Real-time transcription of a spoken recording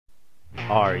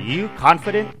Are you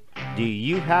confident? Do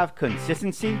you have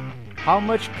consistency? How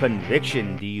much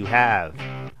conviction do you have?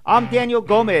 I'm Daniel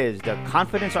Gomez, the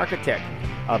Confidence Architect,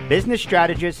 a business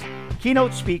strategist,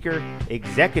 keynote speaker,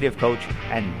 executive coach,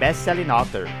 and best-selling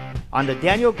author. On the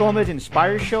Daniel Gomez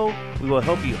Inspire Show, we will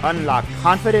help you unlock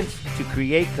confidence to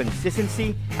create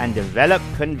consistency and develop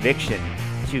conviction.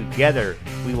 Together,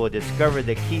 we will discover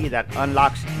the key that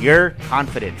unlocks your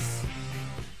confidence.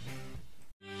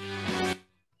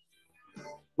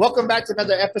 Welcome back to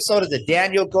another episode of the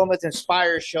Daniel Gomez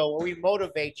Inspire Show, where we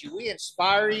motivate you, we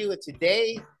inspire you, and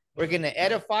today we're going to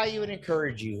edify you and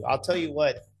encourage you. I'll tell you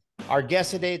what, our guest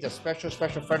today is a special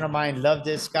friend of mine. Love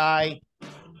this guy.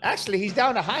 Actually, he's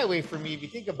down the highway from me if you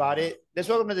think about it. Let's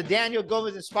welcome to the Daniel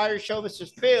Gomez Inspire Show, Mr.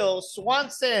 Phil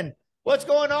Swanson. What's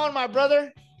going on, my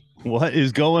brother? What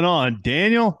is going on,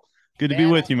 Daniel? Good to be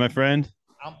with you, my friend.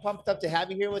 I'm pumped up to have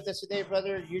you here with us today,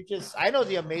 brother. I know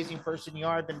the amazing person you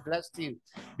are. I've been blessed to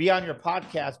be on your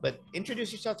podcast, but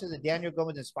introduce yourself to the Daniel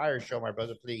Gomez Inspire Show, my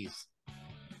brother, please.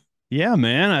 Yeah,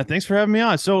 man. Thanks for having me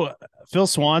on. So, Phil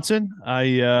Swanson,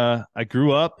 I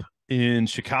grew up in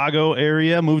Chicago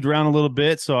area, moved around a little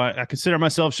bit. So I consider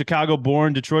myself Chicago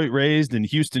born, Detroit raised, and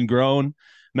Houston grown.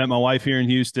 Met my wife here in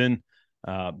Houston.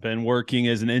 Been working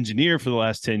as an engineer for the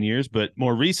last 10 years, but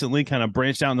more recently kind of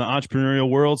branched out in the entrepreneurial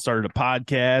world, started a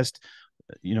podcast,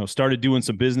 started doing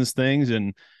some business things.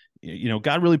 And,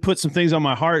 God really put some things on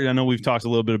my heart. I know we've talked a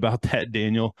little bit about that,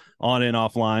 Daniel, on and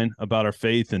offline, about our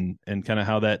faith and kind of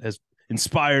how that has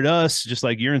inspired us, just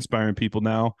like you're inspiring people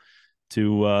now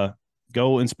to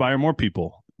go inspire more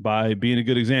people by being a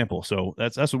good example. So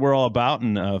that's what we're all about,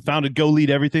 and founded Go Lead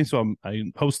Everything. So I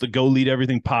host the Go Lead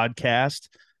Everything podcast.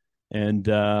 And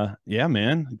yeah,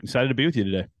 man, excited to be with you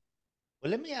today.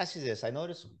 Well, let me ask you this. I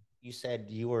noticed you said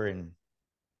you were an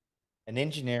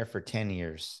engineer for 10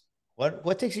 years.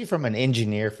 What takes you from an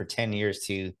engineer for 10 years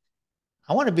to,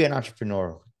 I want to be an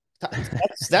entrepreneur?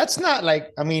 That's not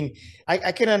like, I mean,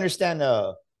 I can understand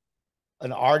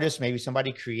an artist, maybe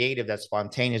somebody creative that's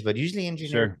spontaneous, but usually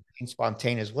engineer being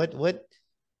spontaneous. What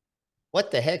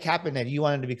the heck happened that you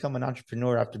wanted to become an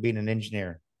entrepreneur after being an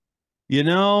engineer?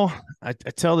 I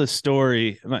tell this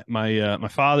story. My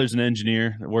father's an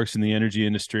engineer that works in the energy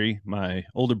industry. My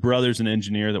older brother's an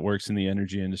engineer that works in the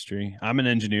energy industry. I'm an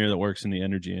engineer that works in the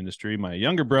energy industry. My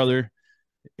younger brother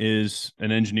is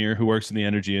an engineer who works in the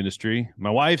energy industry. My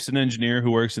wife's an engineer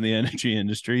who works in the energy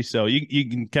industry. So you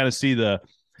can kind of see the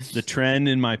trend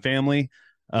in my family.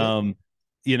 I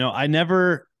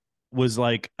never was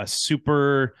like a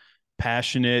super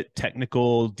passionate,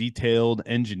 technical, detailed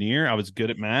engineer. I was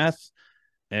good at math.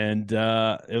 And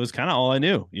it was kind of all I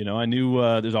knew. I knew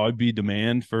there's always be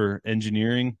demand for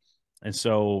engineering. And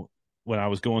so when I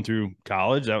was going through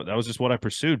college, that was just what I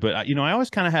pursued. But, I always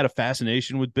kind of had a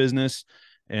fascination with business.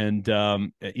 And,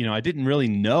 I didn't really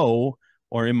know,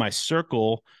 or in my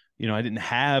circle, I didn't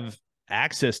have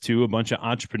access to a bunch of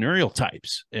entrepreneurial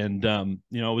types. And,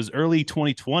 it was early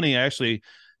 2020. I actually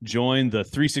joined the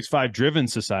 365 Driven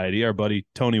Society, our buddy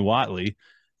Tony Watley.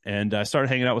 And I started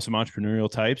hanging out with some entrepreneurial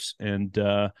types, and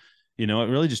it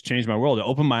really just changed my world. It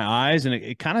opened my eyes, and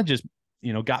it kind of just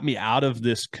got me out of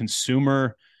this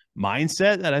consumer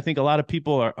mindset that I think a lot of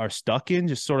people are stuck in,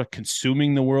 just sort of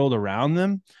consuming the world around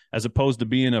them, as opposed to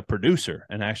being a producer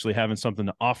and actually having something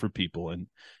to offer people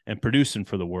and producing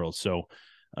for the world. So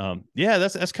yeah,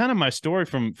 that's kind of my story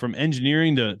from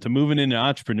engineering to moving into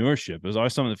entrepreneurship. It was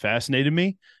always something that fascinated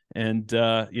me. And,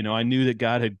 I knew that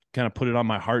God had kind of put it on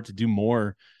my heart to do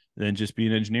more than just be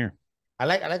an engineer. I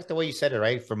like the way you said it,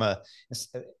 right?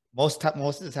 Most of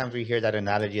the times we hear that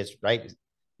analogy, is right.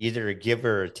 Either a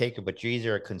giver or a taker, but you're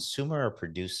either a consumer or a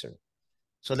producer.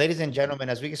 So ladies and gentlemen,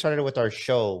 as we get started with our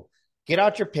show, get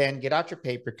out your pen, get out your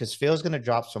paper, because Phil's going to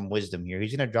drop some wisdom here.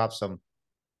 He's going to drop some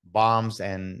bombs,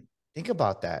 and think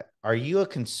about that. Are you a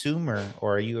consumer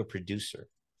or are you a producer?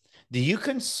 Do you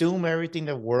consume everything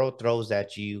the world throws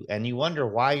at you, and you wonder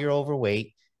why you're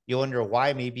overweight? You wonder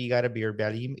why maybe you got a beer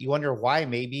belly. You wonder why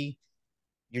maybe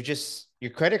your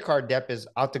credit card debt is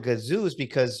out the gazoos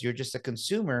because you're just a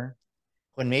consumer,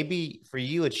 when maybe for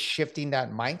you it's shifting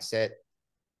that mindset.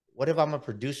 What if I'm a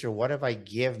producer? What if I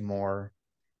give more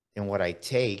than what I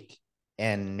take?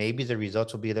 And maybe the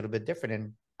results will be a little bit different.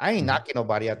 And I ain't knocking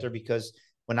nobody out there, because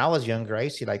when I was younger, I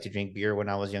used to like to drink beer when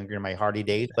I was younger in my hardy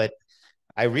days, but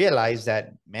I realized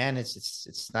that, man,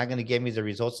 it's not going to give me the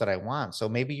results that I want. So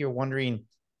maybe you're wondering,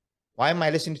 why am I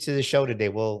listening to the show today?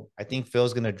 Well, I think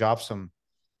Phil's going to drop some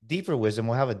deeper wisdom.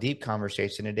 We'll have a deep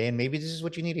conversation today, and maybe this is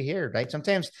what you need to hear, right?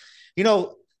 Sometimes,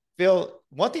 Phil,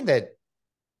 one thing that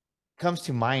comes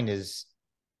to mind is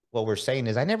what we're saying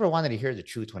is, I never wanted to hear the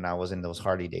truth when I was in those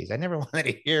hardy days. I never wanted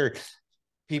to hear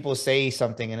people say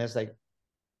something and it's like,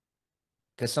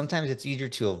 because sometimes it's easier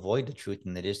to avoid the truth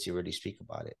than it is to really speak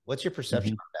about it. What's your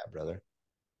perception Mhm. on that, brother?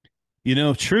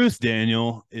 Truth,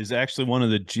 Daniel, is actually one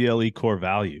of the GLE core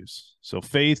values. So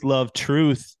faith, love,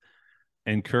 truth,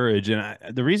 and courage. And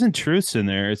the reason truth's in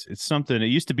there, it's something. It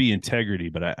used to be integrity,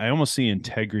 but I almost see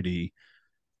integrity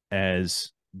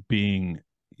as being,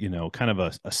 kind of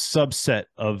a subset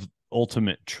of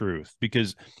ultimate truth.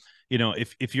 Because,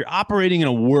 if you're operating in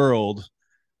a world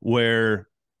where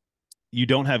you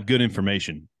don't have good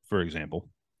information, for example,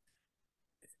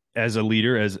 as a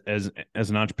leader, as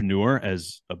an entrepreneur,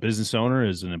 as a business owner,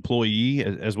 as an employee,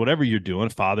 as whatever you're doing,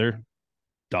 father,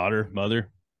 daughter,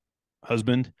 mother,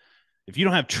 husband, if you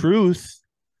don't have truth,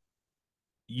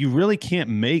 you really can't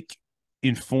make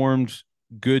informed,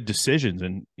 good decisions.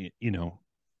 And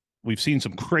we've seen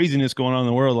some craziness going on in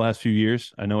the world the last few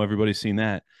years. I know everybody's seen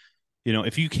that.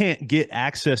 If you can't get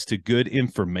access to good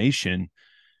information,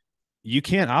 you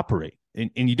can't operate, and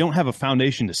you don't have a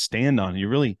foundation to stand on. You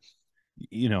really,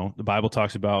 the Bible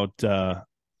talks about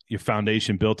your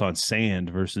foundation built on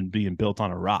sand versus being built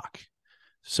on a rock.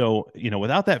 So,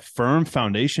 without that firm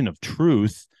foundation of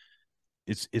truth,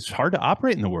 it's hard to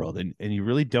operate in the world, and you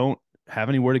really don't have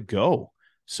anywhere to go.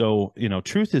 So,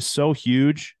 truth is so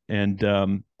huge. And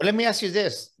But let me ask you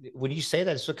this. When you say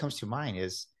that, it's what comes to mind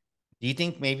is, do you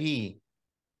think maybe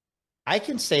I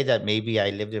can say that maybe I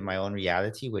lived in my own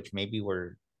reality, which maybe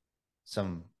were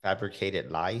some fabricated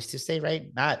lies to say,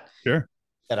 right? Not sure.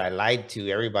 that I lied to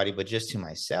everybody, but just to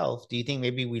myself. Do you think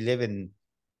maybe we live in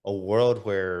a world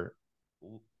where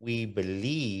we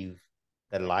believe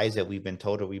the lies that we've been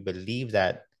told, or we believe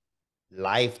that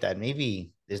life that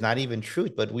maybe is not even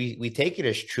truth, but we take it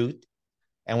as truth.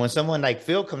 And when someone like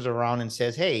Phil comes around and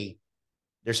says, "Hey,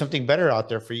 there's something better out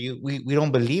there for you," we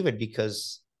don't believe it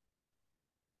because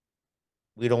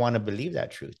we don't want to believe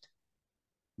that truth.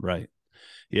 Right.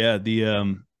 Yeah.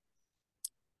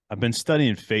 I've been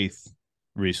studying faith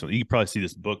recently. You can probably see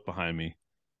this book behind me,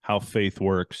 How Faith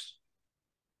Works.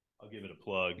 I'll give it a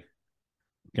plug.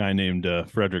 A guy named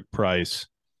Frederick Price.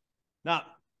 Not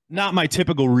not my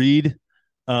typical read,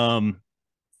 um,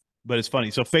 but it's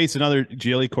funny. So faith's another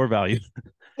GLE core value,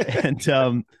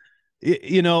 and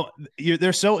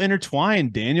they're so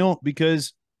intertwined, Daniel,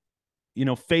 because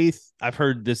faith. I've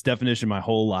heard this definition my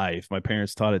whole life. My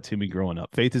parents taught it to me growing up.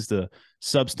 Faith is the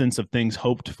substance of things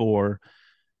hoped for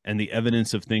and the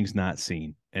evidence of things not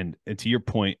seen. And to your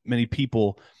point, many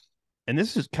people, and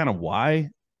this is kind of why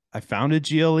I founded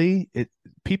GLE.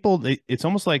 It's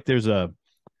almost like there's a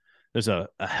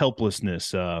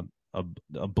helplessness, a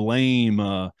blame,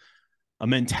 a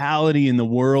mentality in the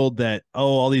world that,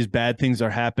 oh, all these bad things are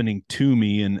happening to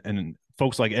me, and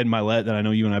folks like Ed Milet that I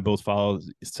know you and I both follow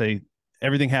say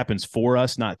everything happens for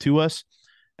us, not to us.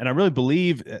 And I really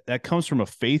believe that comes from a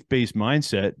faith-based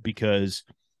mindset, because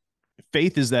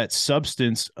faith is that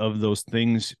substance of those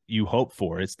things you hope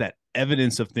for. It's that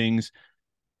evidence of things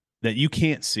that you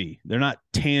can't see. They're not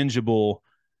tangible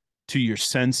to your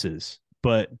senses.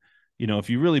 But, if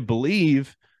you really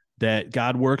believe that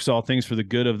God works all things for the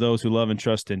good of those who love and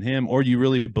trust in him, or you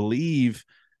really believe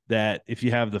that if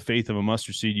you have the faith of a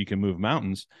mustard seed, you can move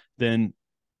mountains, then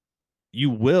you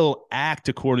will act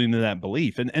according to that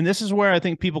belief. And this is where I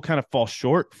think people kind of fall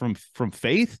short from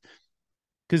faith,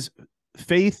 because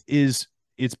faith is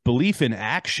it's belief in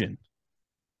action,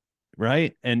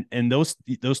 right? And those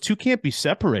two can't be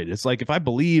separated. It's like if I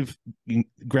believe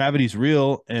gravity's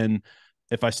real, and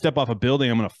if I step off a building,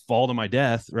 I'm going to fall to my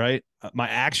death, right? My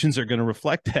actions are going to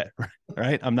reflect that,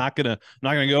 right? I'm not gonna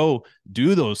go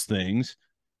do those things.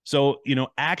 So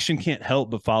action can't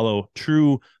help but follow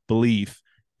true belief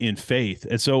in faith.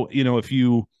 And so if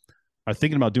you are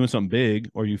thinking about doing something big,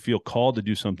 or you feel called to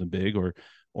do something big,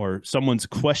 or someone's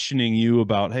questioning you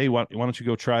about, hey, why don't you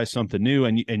go try something new,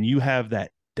 and you have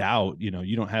that doubt, you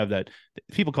don't have that.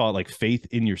 People call it like faith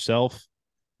in yourself.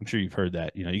 I'm sure you've heard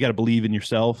that. You got to believe in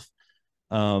yourself.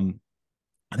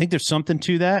 I think there's something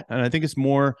to that, and I think it's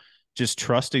more just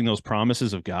trusting those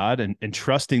promises of God, and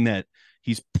trusting that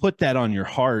he's put that on your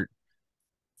heart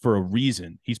for a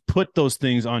reason. He's put those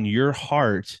things on your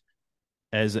heart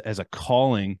as a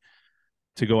calling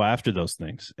to go after those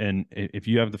things. And if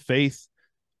you have the faith,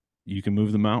 you can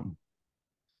move the mountain.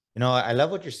 I love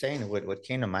what you're saying. What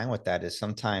came to mind with that is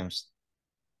sometimes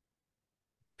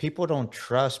people don't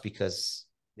trust because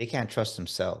they can't trust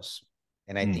themselves.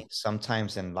 And I Mm, think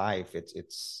sometimes in life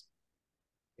it's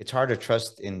hard to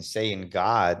trust in, say, in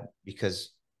God,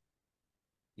 because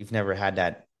you've never had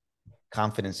that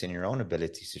confidence in your own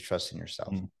abilities to trust in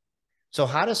yourself. mm, So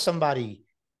how does somebody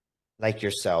like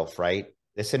yourself, right?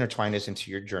 let's intertwine this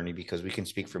into your journey because we can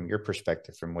speak from your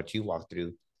perspective, from what you walked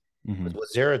through. Mm-hmm.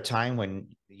 Was there a time when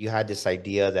you had this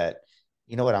idea that,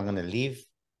 you know what, I'm going to leave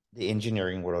the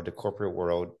engineering world, the corporate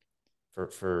world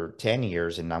for 10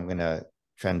 years, and I'm going to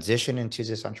transition into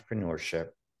this entrepreneurship?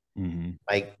 Mm-hmm.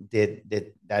 Like,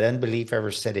 did that unbelief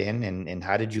ever set in, and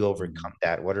how did you Mm-hmm. overcome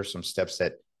that? What are some steps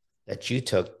that you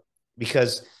took?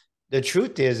 Because the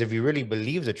truth is, if you really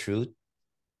believe the truth,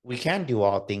 we can do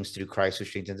all things through Christ who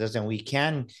strengthens us, and we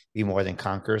can be more than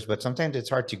conquerors. But sometimes it's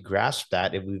hard to grasp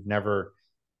that if we've never,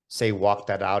 say, walked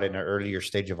that out in an earlier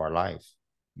stage of our life.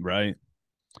 Right.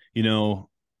 You know,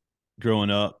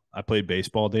 growing up, I played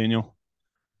baseball, Daniel.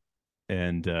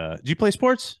 And did you play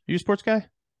sports? Are you a sports guy?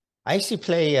 I used to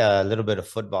play a little bit of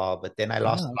football, but then I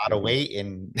lost Oh, a lot okay, of good. weight.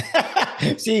 And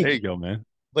There see, you go, man.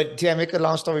 but to make a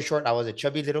long story short, I was a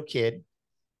chubby little kid.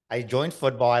 I joined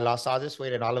football. I lost all this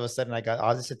weight, and all of a sudden, I got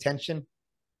all this attention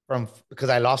from because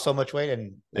I lost so much weight,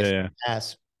 and I Yeah, yeah.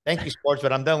 asked, "Thank you, sports,"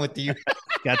 but I'm done with you.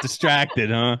 Got distracted,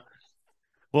 huh?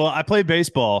 Well, I played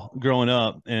baseball growing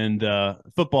up and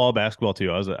football, basketball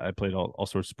too. I played all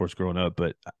sorts of sports growing up,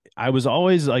 but I was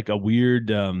always like a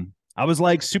weird I was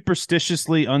like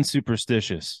superstitiously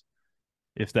unsuperstitious,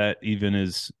 if that even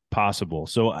is possible.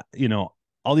 So,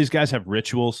 all these guys have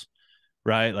rituals,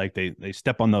 right? Like they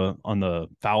step on the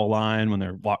foul line when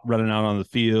they're running out on the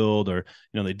field, or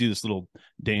they do this little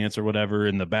dance or whatever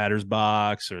in the batter's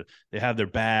box, or they have their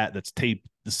bat that's taped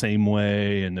the same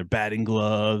way, and their batting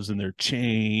gloves and their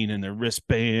chain and their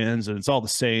wristbands, and it's all the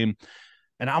same.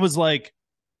 And I was like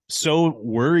so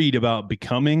worried about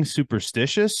becoming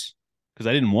superstitious because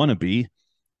I didn't want to be.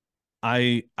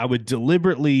 I would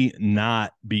deliberately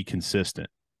not be consistent.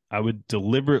 I would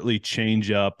deliberately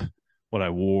change up what I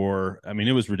wore. I mean,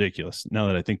 it was ridiculous now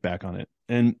that I think back on it.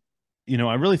 And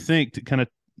I really think to kind of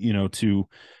to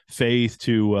faith,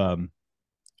 to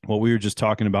what we were just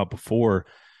talking about before,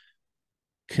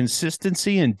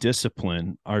 consistency and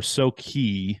discipline are so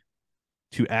key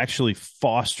to actually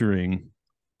fostering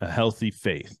a healthy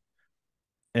faith.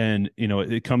 And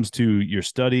it comes to your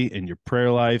study and your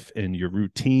prayer life and your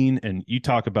routine, and you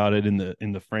talk about it in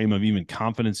the frame of even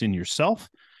confidence in yourself.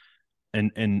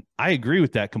 And I agree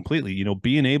with that completely.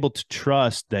 Being able to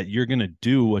trust that you're going to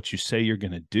do what you say you're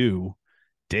going to do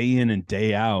day in and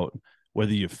day out,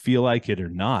 whether you feel like it or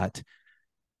not.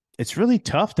 It's really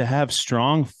tough to have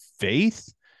strong faith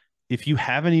if you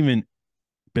haven't even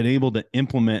been able to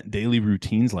implement daily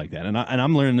routines like that. And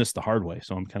I'm learning this the hard way.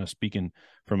 So I'm kind of speaking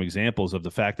from examples of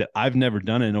the fact that I've never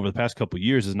done it. And over the past couple of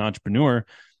years as an entrepreneur,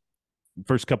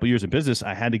 first couple of years in business,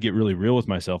 I had to get really real with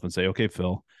myself and say, okay,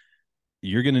 Phil,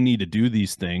 you're going to need to do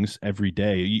these things every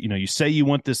day. You say you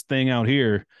want this thing out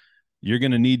here, you're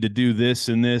going to need to do this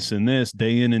and this and this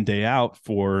day in and day out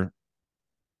for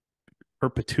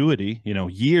perpetuity,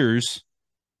 years.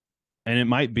 And it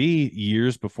might be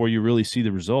years before you really see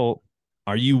the result.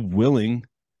 Are you willing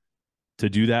to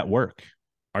do that work?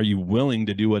 Are you willing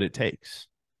to do what it takes?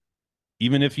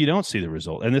 Even if you don't see the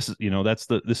result. And this is,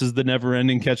 this is the never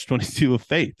ending catch-22 of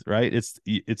faith, right?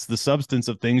 It's the substance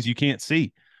of things you can't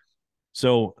see.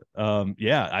 So,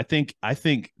 yeah, I think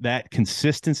that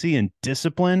consistency and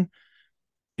discipline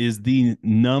is the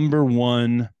number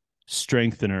one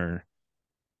strengthener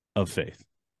of faith.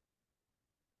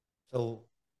 So,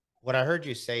 what I heard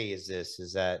you say is this: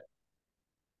 is that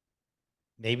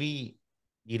maybe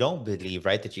you don't believe,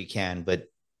 right, that you can, but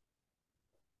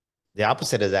the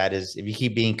opposite of that is if you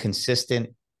keep being consistent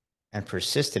and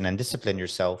persistent and discipline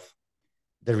yourself,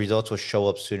 the results will show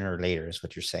up sooner or later, is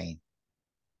what you're saying.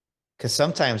 Because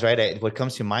sometimes, right, what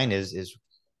comes to mind is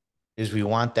we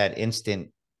want that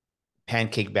instant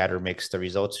pancake batter mix, the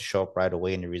results to show up right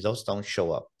away, and the results don't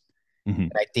show up. Mm-hmm.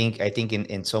 I think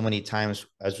in so many times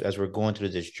as we're going through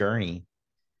this journey,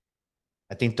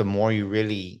 I think the more you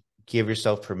really give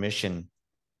yourself permission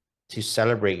to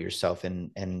celebrate yourself,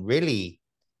 and really,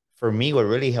 for me, what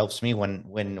really helps me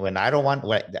when I don't want,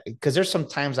 because there's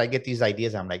sometimes I get these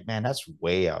ideas, I'm like, man, that's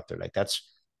way out there. Like,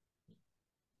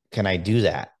 can I do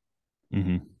that?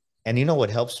 Mm-hmm. And you know what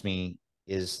helps me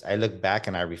is I look back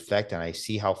and I reflect and I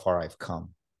see how far I've come.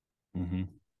 Mm-hmm.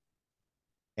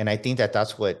 And I think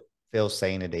that's what Phil's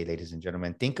saying today, ladies and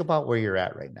gentlemen. Think about where you're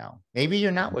at right now. Maybe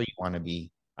you're not where you want to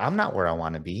be. I'm not where I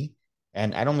want to be.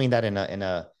 And I don't mean that in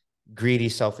a greedy,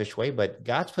 selfish way, but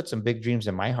God's put some big dreams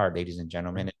in my heart, ladies and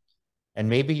gentlemen. And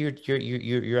maybe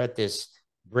you're at this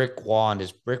brick wall, and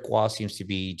this brick wall seems to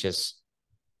be just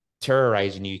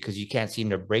terrorizing you because you can't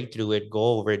seem to break through it,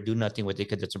 go over it, do nothing with it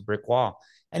because it's a brick wall.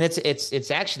 And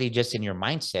it's actually just in your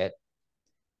mindset.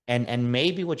 And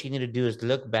maybe what you need to do is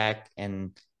look back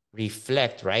and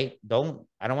reflect, right? I don't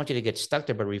want you to get stuck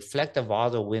there, but reflect of all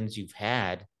the wins you've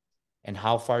had and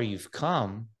how far you've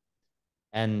come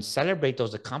and celebrate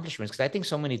those accomplishments. Because I think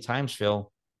so many times,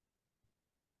 Phil,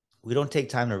 we don't take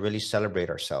time to really celebrate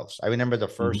ourselves. I remember the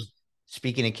Mm-hmm. first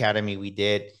speaking academy we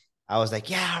did. I was like,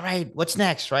 yeah, right. What's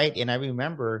next? Right. And I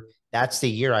remember that's the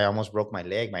year I almost broke my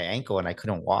leg, my ankle, and I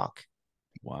couldn't walk.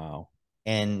 Wow.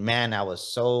 And man, I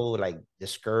was so like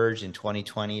discouraged in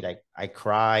 2020. Like I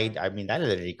cried. I mean, I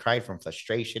literally cried from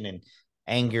frustration and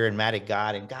anger and mad at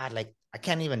God. And God, like I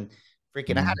can't even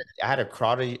freaking. Mm-hmm. I had to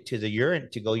crawl to the urine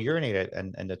to go urinate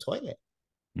in the toilet.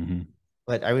 Mm-hmm.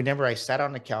 But I remember I sat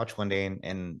on the couch one day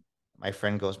and my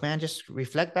friend goes, "Man, just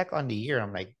reflect back on the year."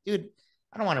 I'm like, "Dude,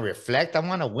 I don't want to reflect. I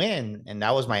want to win." And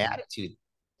that was my attitude.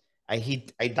 I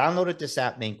downloaded this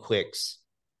app named Quicks,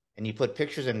 and you put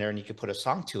pictures in there and you could put a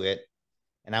song to it.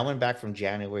 And I went back from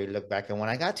January, looked back, and when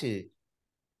I got to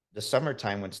the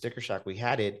summertime when Sticker Shock we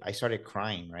had it, I started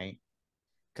crying, right?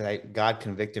 Because God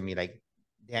convicted me, like,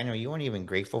 Daniel, you weren't even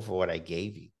grateful for what I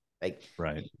gave you. Like,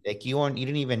 Right. you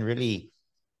didn't even really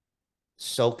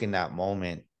soak in that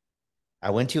moment. I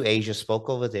went to Asia, spoke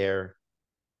over there.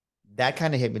 That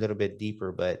kind of hit me a little bit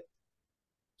deeper, but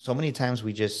so many times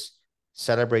we just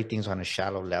celebrate things on a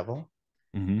shallow level.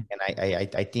 Mm-hmm. And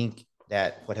I think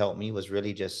that what helped me was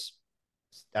really just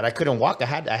that I couldn't walk. I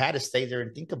had to stay there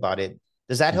and think about it.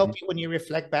 Does that help Mm-hmm. you when you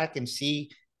reflect back and see,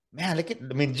 man, look at,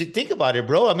 I mean, think about it,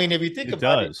 bro. I mean, if you think It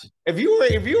about it, does. if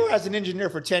you were as an engineer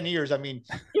for 10 years, I mean,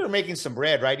 you were making some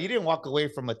bread, right? You didn't walk away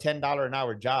from a $10 an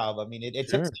hour job. I mean,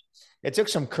 Sure. it took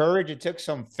some courage, it took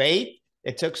some faith,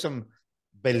 it took some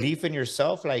belief in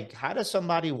yourself. Like, how does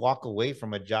somebody walk away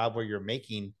from a job where you're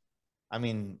making, I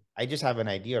mean, I just have an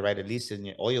idea, right? At least in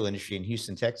the oil industry in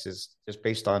Houston, Texas, just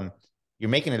based on you're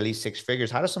making at least six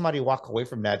figures. How does somebody walk away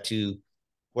from that to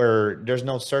where there's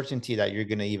no certainty that you're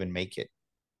going to even make it?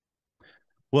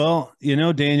 Well,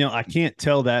 Daniel, I can't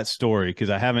tell that story because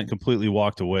I haven't completely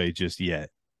walked away just yet.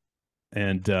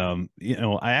 And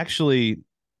I actually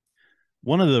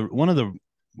one of the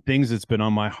things that's been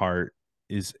on my heart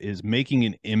is making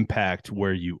an impact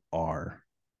where you are.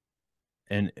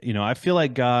 And I feel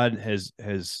like God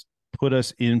has put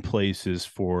us in places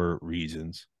for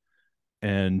reasons.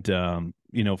 And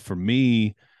for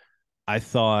me, I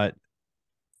thought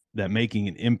that making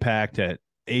an impact at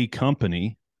a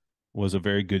company was a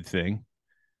very good thing.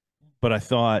 But I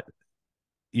thought,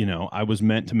 I was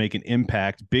meant to make an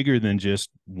impact bigger than just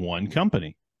one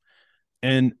company.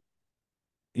 And,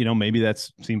 maybe that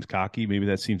seems cocky, maybe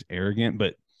that seems arrogant,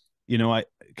 but, I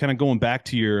kind of going back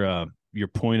to your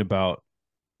point about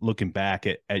looking back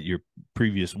at your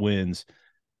previous wins,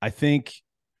 I think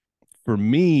for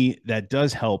me, that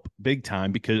does help big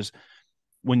time because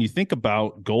when you think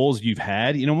about goals you've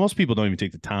had, most people don't even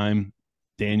take the time,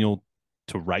 Daniel,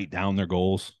 to write down their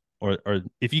goals. Or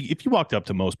if you walked up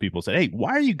to most people and said, "Hey,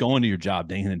 why are you going to your job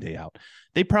day in and day out?"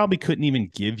 They probably couldn't even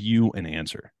give you an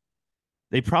answer.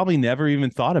 They probably never even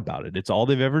thought about it. It's all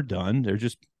they've ever done. They're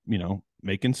just,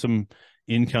 making some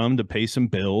income to pay some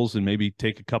bills and maybe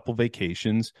take a couple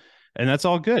vacations. And that's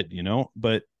all good,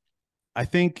 But I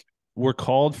think we're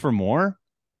called for more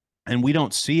and we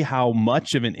don't see how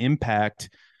much of an impact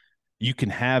you can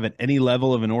have at any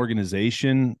level of an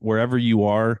organization, wherever you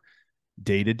are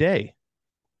day to day.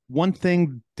 One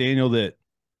thing, Daniel, that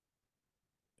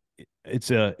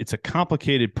it's a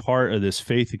complicated part of this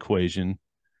faith equation,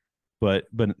 but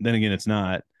then again, it's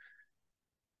not.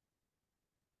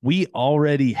 We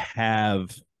already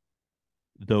have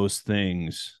those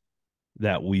things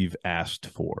that we've asked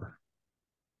for.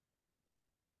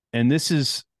 And this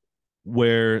is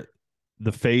where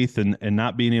the faith and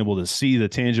not being able to see the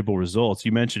tangible results.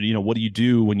 You mentioned, what do you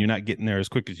do when you're not getting there as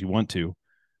quick as you want to?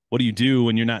 What do you do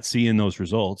when you're not seeing those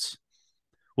results?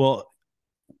 Well,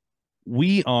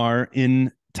 we are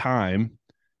in time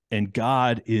and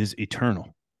God is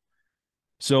eternal.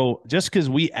 So just because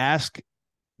we ask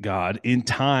God in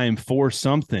time for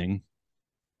something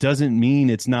doesn't mean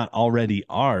it's not already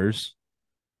ours.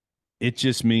 It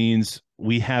just means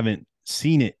we haven't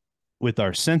seen it with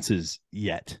our senses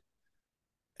yet.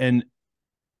 And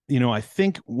I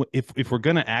think if we're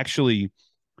going to actually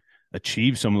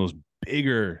achieve some of those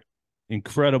bigger,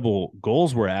 incredible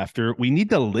goals we're after, we need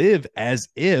to live as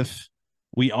if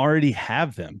we already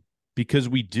have them because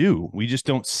we do. We just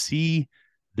don't see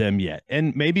them yet.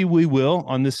 And maybe we will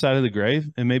on this side of the grave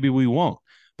and maybe we won't.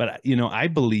 But, I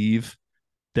believe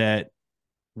that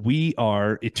we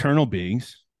are eternal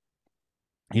beings.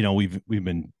 We've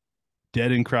been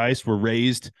dead in Christ. We're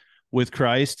raised with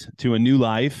Christ to a new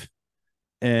life.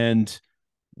 And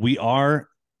we are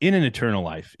in an eternal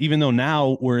life, even though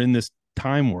now we're in this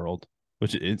time world.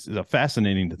 which is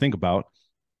fascinating to think about.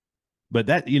 But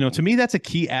that, to me, that's a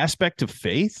key aspect of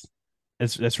faith.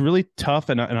 That's really tough.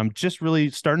 And I'm just really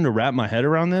starting to wrap my head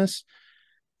around this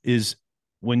is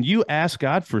when you ask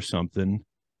God for something,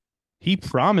 he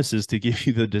promises to give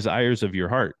you the desires of your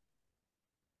heart,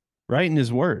 right? In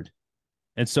his word.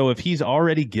 And so if he's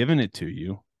already given it to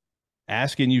you,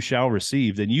 ask and you shall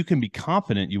receive, then you can be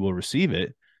confident you will receive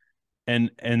it. And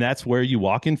that's where you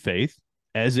walk in faith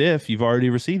as if you've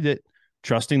already received it,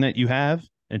 trusting that you have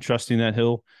and trusting that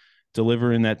he'll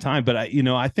deliver in that time. But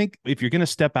I think if you're going to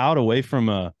step out away from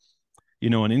an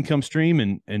income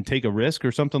stream and take a risk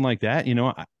or something like that,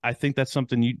 I think that's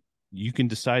something you can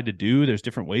decide to do. There's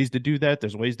different ways to do that.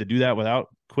 There's ways to do that without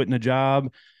quitting a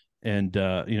job and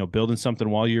building something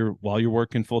while you're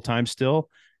working full time still.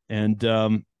 And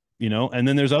and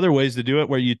then there's other ways to do it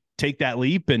where you take that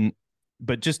leap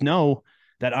but just know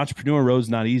that entrepreneur road's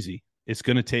not easy. It's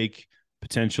going to take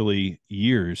potentially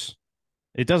years.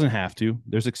 It doesn't have to.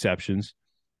 There's exceptions,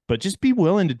 but just be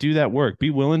willing to do that work. Be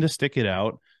willing to stick it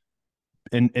out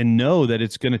and know that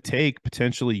it's going to take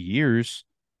potentially years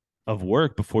of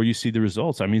work before you see the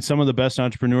results. I mean, some of the best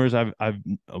entrepreneurs I'm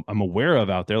aware of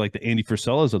out there, like the Andy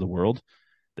Frisellas of the world,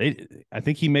 I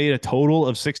think he made a total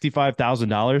of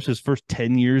 $65,000 his first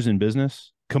 10 years in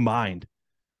business combined,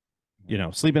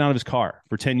 sleeping out of his car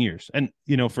for 10 years. And,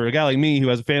 for a guy like me who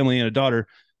has a family and a daughter,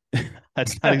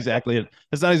 that's not exactly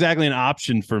an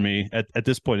option for me at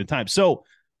this point in time. So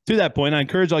to that point, I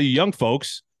encourage all you young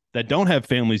folks that don't have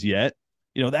families yet,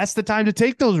 that's the time to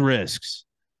take those risks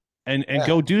and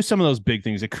go do some of those big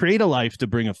things and create a life to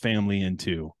bring a family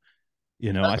into.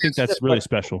 I think that's really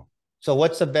special. So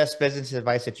what's the best business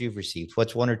advice that you've received?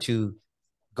 What's one or two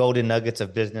golden nuggets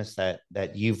of business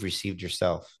that you've received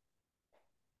yourself?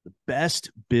 The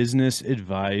best business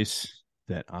advice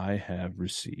that I have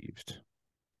received,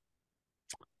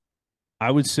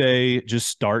 I would say just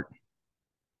start.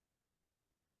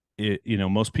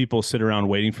 Most people sit around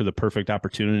waiting for the perfect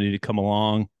opportunity to come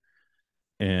along.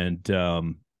 And,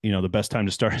 the best time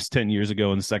to start is 10 years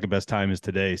ago and the second best time is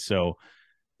today. So,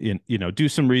 do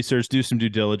some research, do some due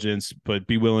diligence, but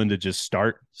be willing to just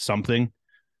start something.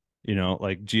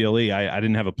 Like GLE, I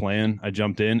didn't have a plan. I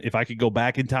jumped in. If I could go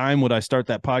back in time, would I start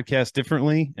that podcast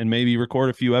differently and maybe record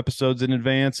a few episodes in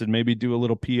advance and maybe do a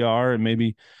little PR and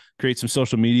maybe create some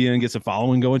social media and get some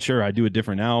following going? Sure, I do it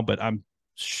different now, but I'm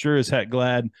sure as heck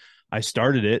glad I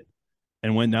started it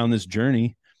and went down this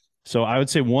journey. So I would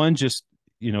say one, just,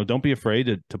 don't be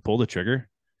afraid to pull the trigger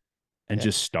and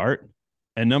just start.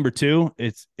 And number two,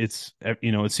 it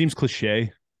seems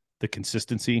cliche, the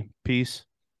consistency piece,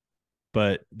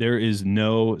 but there is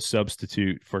no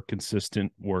substitute for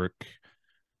consistent work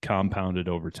compounded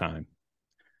over time.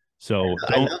 So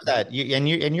I love that.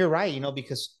 You're right,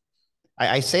 because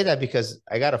I say that because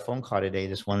I got a phone call today.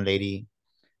 This one lady,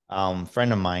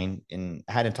 friend of mine, and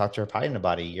I hadn't talked to her probably in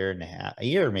about a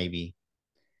year maybe.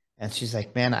 And she's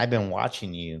like, man, I've been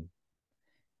watching you.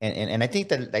 And I think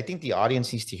the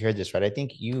audience needs to hear this, right? I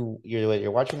think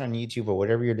you're watching on YouTube or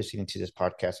whatever you're listening to this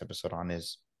podcast episode on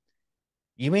is,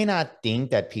 you may not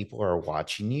think that people are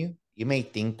watching you. You may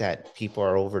think that people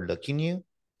are overlooking you,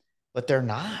 but they're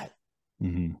not.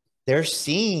 Mm-hmm. They're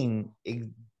seeing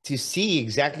to see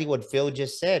exactly what Phil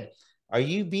just said. Are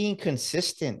you being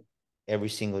consistent every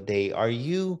single day? Are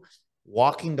you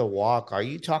walking the walk? Are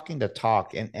you talking the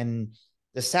talk? And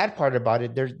the sad part about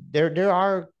it, there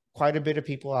are quite a bit of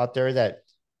people out there that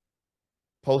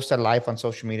post a life on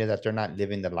social media that they're not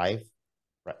living the life.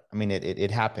 Right? I mean,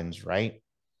 it happens, right?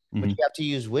 Mm-hmm. But you have to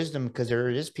use wisdom because there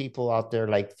is people out there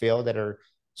like Phil that are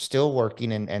still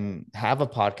working and have a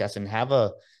podcast and have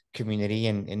a community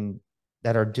and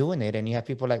that are doing it. And you have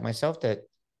people like myself that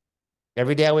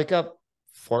every day I wake up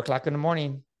 4:00 in the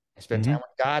morning, I spend time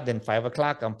with God. Then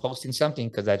 5:00, I'm posting something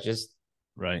because it's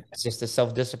just the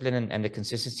self-discipline and the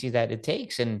consistency that it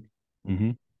takes. And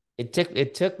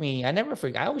it took me, I never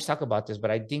forget. I always talk about this, but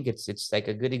I think it's like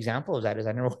a good example of that is I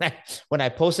remember when I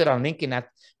posted on LinkedIn,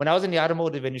 when I was in the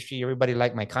automotive industry, everybody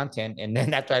liked my content. And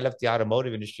then after I left the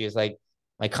automotive industry, it's like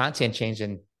my content changed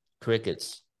in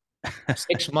crickets.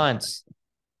 6 months.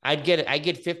 I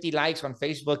get 50 likes on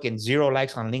Facebook and 0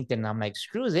 likes on LinkedIn. And I'm like,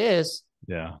 screw this.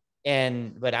 Yeah.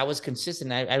 But I was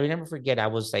consistent. I never forget. I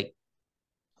was like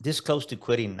this close to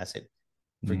quitting. And I said,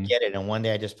 forget it. And one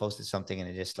day I just posted something and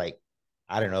it just like,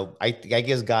 I don't know. I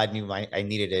guess God knew I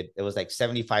needed it. It was like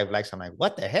 75 likes. I'm like,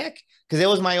 what the heck? Because it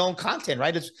was my own content,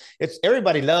 right? It's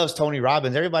everybody loves Tony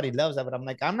Robbins. Everybody loves that. But I'm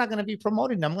like, I'm not going to be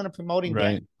promoting. I'm going to promoting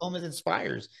Dan Gomez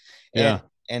Inspires.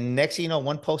 And next thing you know,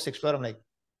 one post exploded. I'm like,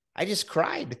 I just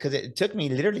cried because it took me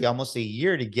literally almost a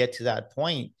year to get to that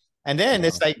point. And then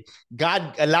it's like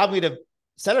God allowed me to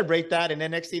celebrate that. And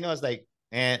then next thing you know, it's like,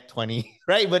 20,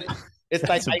 right? But it's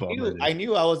like That's a bummer, dude. I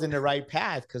knew I was in the right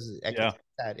path because I could Yeah. see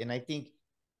that. And I think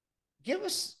give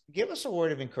us a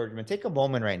word of encouragement. Take a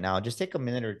moment right now. Just take a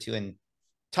minute or two and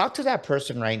talk to that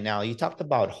person right now. You talked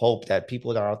about hope, that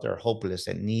people that are out there hopeless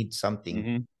and need something,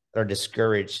 Mm-hmm. that are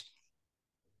discouraged.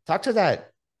 Talk to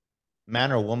that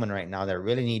man or woman right now that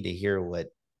really need to hear what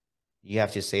you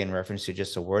have to say in reference to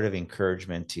just a word of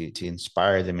encouragement to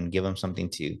inspire them and give them something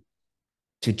to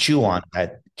chew on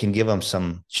that can give them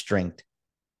some strength.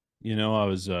 I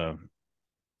was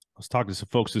talking to some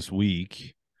folks this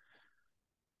week,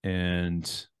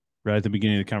 and right at the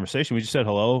beginning of the conversation, we just said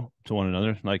hello to one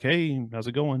another, like, "Hey, how's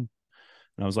it going?"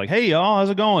 And I was like, "Hey, y'all,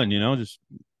 how's it going?" Just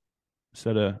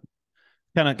said a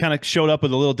kind of showed up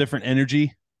with a little different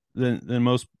energy than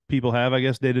most people have, I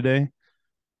guess, day to day.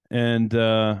 And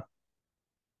the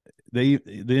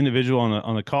individual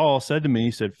on the call said to me,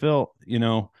 he said, "Phil,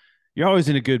 you're always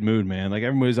in a good mood, man. Like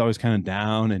everybody's always kind of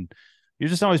down, and you're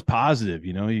just always positive.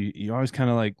 You always kind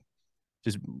of like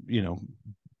just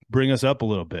bring us up a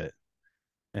little bit."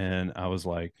 And I was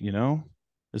like,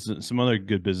 this is some other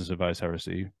good business advice I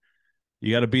received.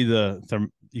 You got to be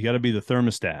you got to be the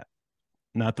thermostat,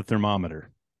 not the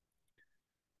thermometer.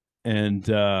 And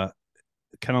kind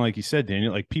of like you said,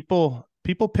 Daniel, like people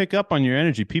pick up on your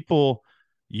energy.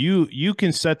 You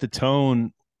can set the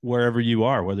tone wherever you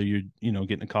are, whether you're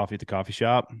getting a coffee at the coffee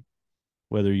shop,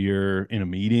 whether you're in a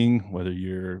meeting, whether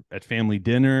you're at family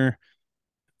dinner,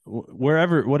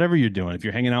 whatever you're doing. If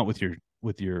you're hanging out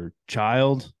with your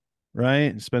child,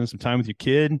 right, and spending some time with your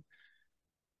kid,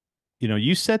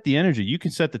 you set the energy. You can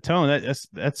set the tone.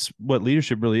 That's what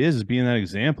leadership really is being that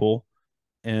example.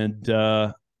 And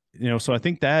so I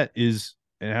think that is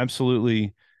an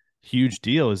absolutely huge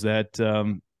deal, is that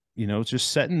it's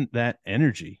just setting that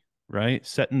energy, right?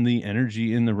 Setting the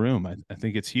energy in the room. I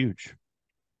think it's huge.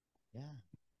 Yeah.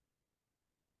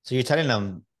 So you're telling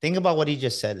them, think about what he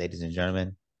just said, ladies and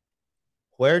gentlemen.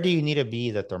 Where do you need to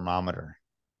be the thermometer?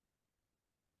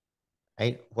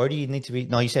 Right? Where do you need to be?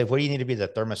 No, you said, where do you need to be the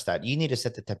thermostat? You need to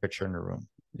set the temperature in the room.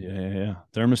 Yeah.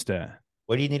 Thermostat,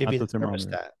 Where do you need to not be the the thermometer.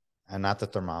 thermostat and not the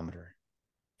thermometer?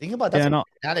 Think about Yeah, that's a no.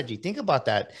 analogy. Think about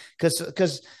that.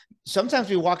 Because sometimes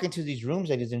we walk into these rooms,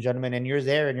 ladies and gentlemen, and you're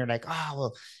there and you're like, oh,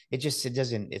 well, it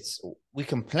doesn't, we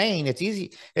complain. It's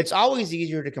easy. It's always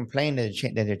easier to complain than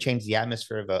to change the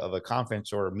atmosphere of a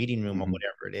conference or a meeting room or Mm-hmm.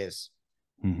 whatever it is.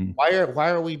 Mm-hmm. Why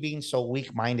are we being so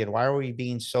weak-minded? Why are we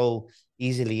being so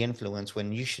easily influenced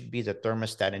when you should be the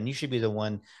thermostat and you should be the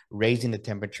one raising the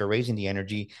temperature, raising the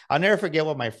energy? I'll never forget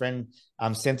what my friend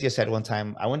Cynthia said one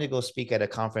time. I went to go speak at a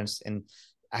conference and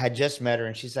I had just met her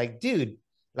and she's like, dude,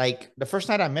 like the first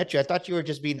night I met you, I thought you were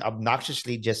just being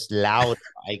obnoxiously just loud.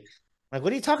 Like,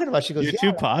 what are you talking about? She goes, You're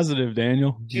yeah. too positive,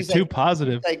 Daniel. You're too She's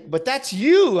positive. like, but that's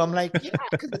you. I'm like, yeah,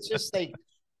 because it's just like,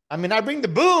 I mean, I bring the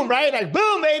boom, right? Like,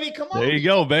 boom, baby, come There on. you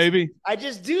go, baby. I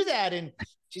just do that. And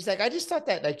she's like, I just thought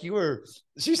that like you were,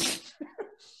 she's,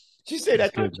 she said, I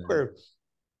That's thought good, you man. were,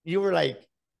 you were like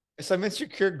some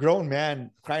insecure grown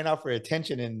man crying out for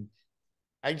attention. And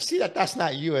I see that that's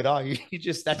not you at all.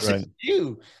 That's Right. just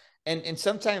you. And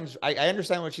sometimes I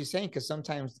understand what she's saying, because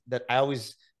sometimes that I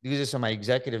always do this in my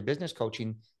executive business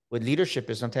coaching with leadership,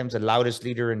 is sometimes the loudest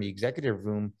leader in the executive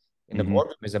room in the Mm-hmm.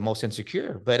 boardroom is the most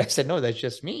insecure. But I said, no, that's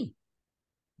just me.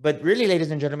 But really,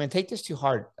 ladies and gentlemen, take this to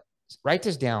heart. Write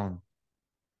this down.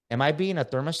 Am I being a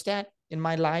thermostat in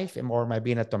my life, or am I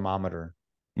being a thermometer?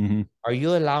 Mm-hmm. Are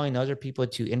you allowing other people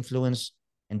to influence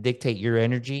and dictate your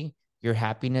energy, your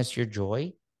happiness, your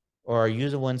joy? Or are you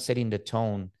the one setting the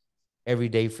tone every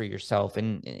day for yourself?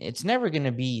 And it's never going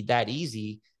to be that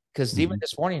easy, because even Mm-hmm.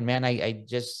 this morning, man, I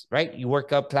just, right, you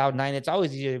work up cloud nine. It's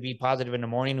always easier to be positive in the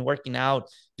morning, working out,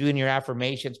 doing your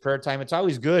affirmations, prayer time. It's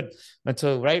always good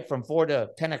until, right, from 4 to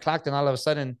 10 o'clock, then all of a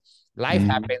sudden life Mm-hmm.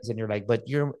 happens and you're like, but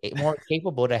you're more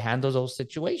capable to handle those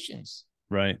situations.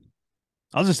 Right.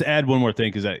 I'll just add one more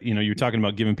thing, because you're talking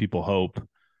about giving people hope.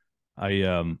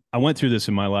 I went through this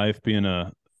in my life, being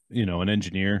an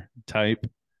engineer type.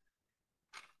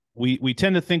 We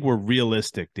tend to think we're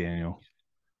realistic, Daniel,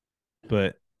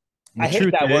 but the I hate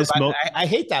truth that word. is, I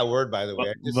hate that word, by the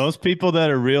way. most people that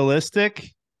are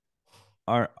realistic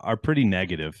are pretty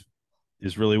negative,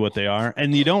 is really what they are,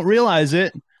 and you don't realize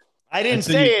it I didn't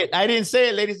until say it. I didn't say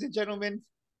it, ladies and gentlemen.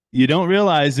 you don't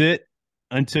realize it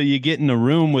until you get in a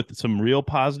room with some real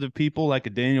positive people, like a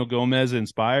Daniel Gomez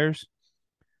inspires,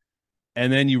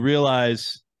 and then you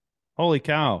realize, holy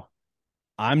cow,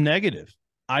 I'm negative.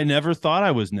 I never thought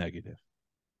I was negative,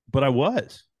 but I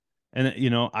was. And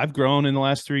I've grown in the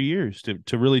last 3 years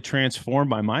to really transform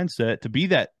my mindset to be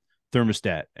that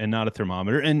thermostat and not a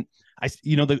thermometer. And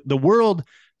the world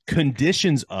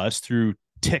conditions us through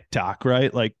TikTok,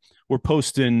 right? Like we're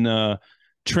posting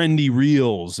trendy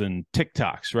reels and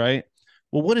TikToks, right?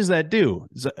 Well, what does that do?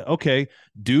 Okay,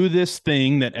 do this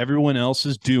thing that everyone else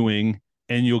is doing,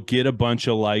 and you'll get a bunch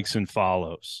of likes and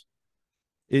follows.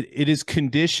 It is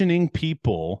conditioning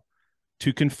people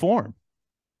to conform.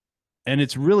 And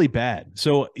it's really bad.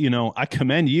 So, I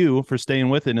commend you for staying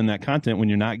with it in that content when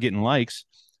you're not getting likes,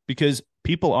 because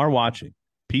people are watching.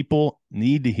 People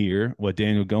need to hear what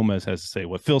Daniel Gomez has to say,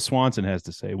 what Phil Swanson has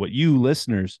to say, what you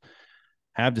listeners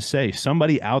have to say.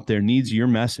 Somebody out there needs your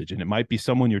message, and it might be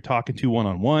someone you're talking to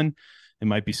one-on-one. It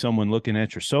might be someone looking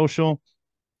at your social.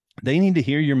 They need to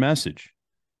hear your message,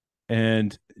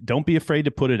 and don't be afraid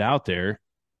to put it out there,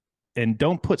 and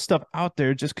don't put stuff out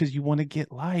there just because you want to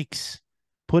get likes.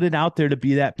 Put it out there to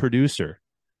be that producer,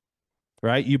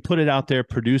 right? You put it out there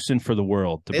producing for the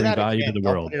world, to bring value to the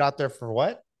world. Put it out there for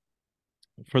what?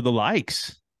 For the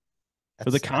likes, for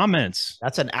the comments.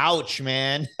 That's an ouch,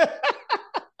 man.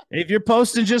 If you're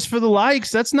posting just for the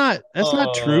likes, that's not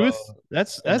truth.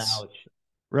 That's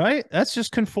right. That's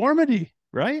just conformity,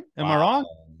 right? Am I wrong?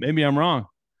 Maybe I'm wrong.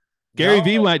 Gary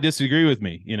Vee might disagree with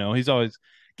me. He's always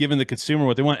giving the consumer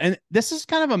what they want. And this is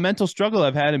kind of a mental struggle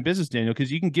I've had in business, Daniel,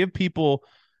 because you can give people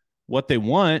what they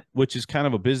want, which is kind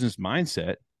of a business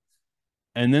mindset.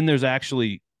 And then there's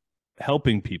actually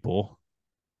helping people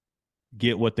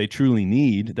get what they truly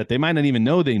need that they might not even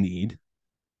know they need.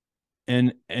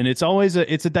 And it's always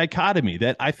it's a dichotomy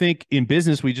that I think in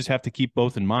business we just have to keep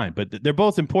both in mind, but they're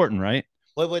both important, right?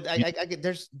 Well, I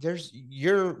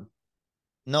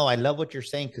I love what you're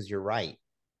saying, because you're right.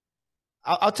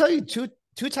 I'll tell you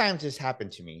two times this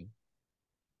happened to me.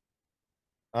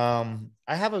 I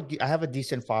have a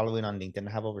decent following on LinkedIn.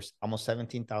 I have over almost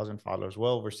 17,000 followers,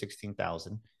 well over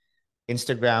 16,000.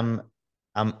 Instagram,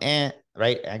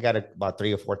 right. I got about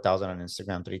 3,000 or 4,000 on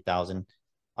Instagram, 3,000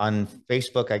 on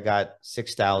Facebook. I got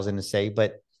 6,000 to say,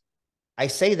 but I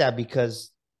say that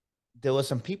because there was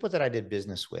some people that I did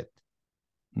business with,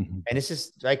 and this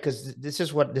is right, because this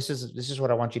is what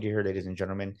I want you to hear, ladies and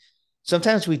gentlemen.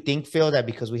 Sometimes we think, Phil, that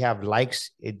because we have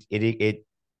likes, it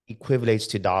equivalates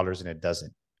to dollars, and it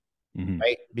doesn't.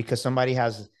 Right? Because somebody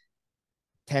has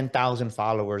 10,000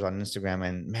 followers on Instagram,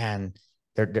 and man,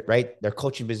 they're right. Their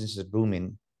coaching business is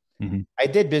booming. I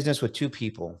did business with two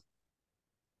people,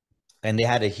 and they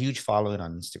had a huge following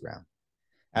on Instagram.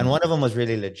 And one of them was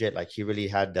really legit. Like, he really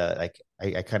had I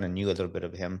kind of knew a little bit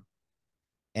of him.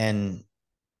 And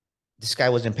this guy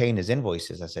wasn't paying his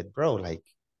invoices. I said, bro, like,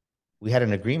 we had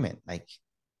an agreement. Like,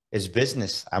 it's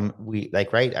business. We're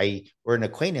an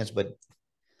acquaintance, but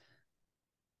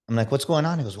I'm like, what's going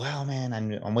on? He goes, well, man,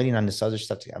 I'm waiting on this other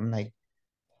stuff. I'm like,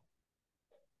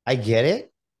 I get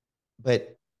it,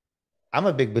 but I'm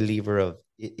a big believer of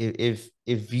if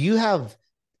you have,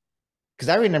 because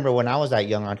I remember when I was that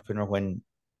young entrepreneur, when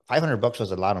 $500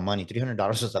 was a lot of money, $300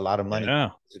 was a lot of money. Yeah,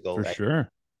 for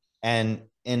sure. And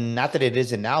not that it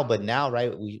isn't now, but now,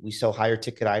 right, we sell higher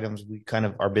ticket items. We kind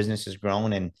of, our business has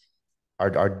grown, and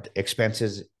our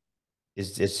expenses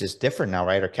it's just different now,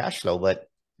 right? Our cash flow. But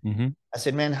I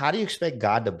said, man, how do you expect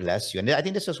God to bless you? And I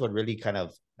think this is what really kind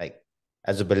of, like,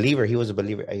 as a believer, he was a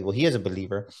believer. Well, he is a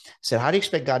believer. I said, how do you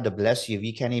expect God to bless you if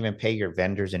you can't even pay your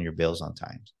vendors and your bills on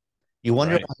time? You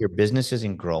wonder why your business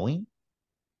isn't growing?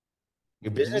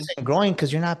 Your business isn't growing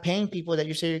because you're not paying people that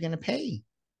you say you're going to pay.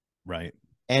 Right.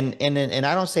 And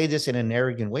I don't say this in an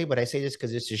arrogant way, but I say this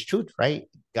because this is truth, right?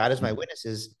 God is my witness.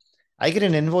 Is I get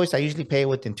an invoice, I usually pay it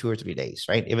within 2 or 3 days,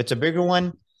 right? If it's a bigger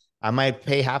one, I might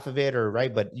pay half of it, or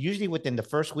right, but usually within the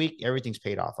first week, everything's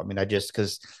paid off. I mean,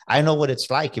 because I know what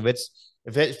it's like.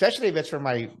 Especially if it's for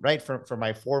my for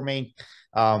my 4 main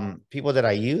people that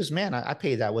I use, man, I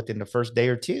pay that within the first day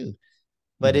or two.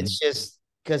 But it's just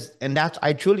because, and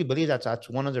I truly believe that's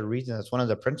one of the reasons, that's one of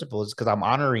the principles, because I'm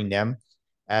honoring them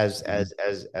as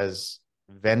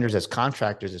vendors, as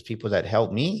contractors, as people that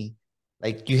help me.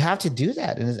 Like, you have to do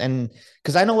that, and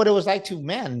because I know what it was like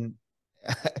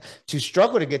to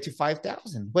struggle to get to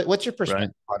 5,000. What's your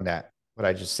perspective on that? What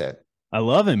I just said. I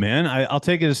love it, man. I'll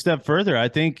take it a step further. I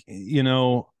think, if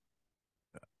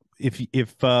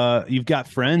you've got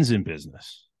friends in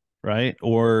business, right?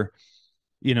 Or,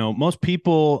 most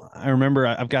people, I remember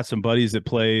I've got some buddies that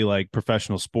play like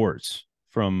professional sports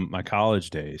from my college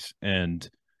days. And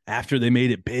after they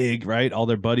made it big, right, all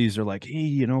their buddies are like,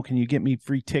 hey, can you get me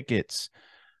free tickets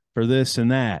for this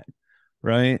and that?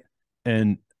 Right.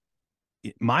 And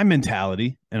my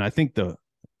mentality, and I think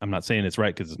I'm not saying it's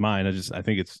right because it's mine. I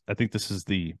think this is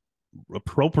the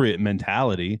appropriate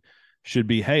mentality, should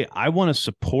be, hey, I want to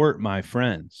support my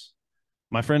friends.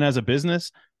 My friend has a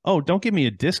business. Oh, don't give me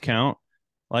a discount.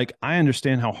 Like, I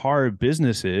understand how hard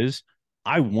business is.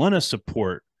 I want to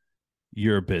support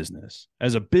your business.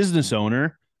 As a business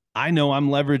owner, I know I'm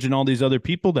leveraging all these other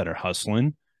people that are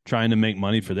hustling, trying to make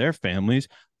money for their families.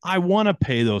 I want to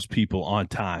pay those people on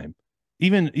time,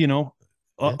 even, Yeah.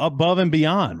 above and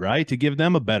beyond, right? To give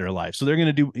them a better life. So they're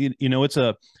going to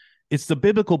do, it's the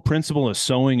biblical principle of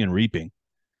sowing and reaping.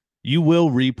 You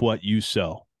will reap what you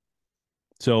sow.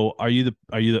 So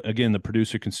again, the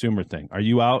producer consumer thing? Are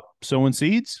you out sowing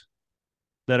seeds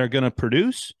that are going to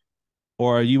produce,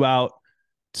 or are you out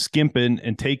skimping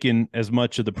and taking as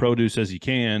much of the produce as you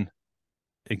can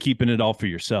and keeping it all for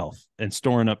yourself and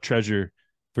storing up treasure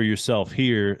for yourself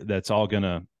here that's all going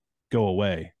to go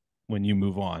away when you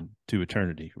move on to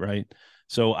eternity, right?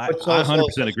 So I, But I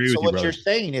 100% agree with so you, what you're brother.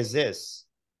 saying is this,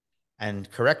 and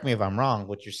correct me if I'm wrong.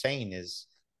 What you're saying is,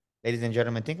 ladies and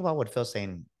gentlemen, think about what Phil's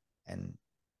saying. And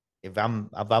if I'm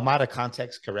out of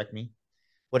context, correct me.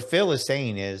 What Phil is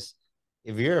saying is,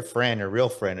 if you're a friend, a real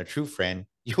friend, a true friend,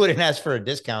 you wouldn't ask for a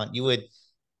discount. You would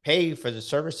pay for the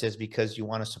services because you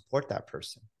want to support that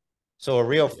person. So a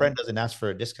real friend doesn't ask for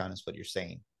a discount, is what you're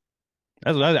saying.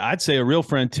 That's what I'd say. A real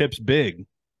friend tips big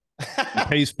and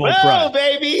pays full price. Well,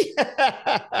 baby.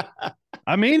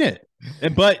 I mean it.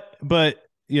 But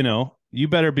you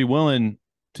better be willing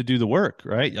to do the work,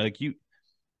 right? Like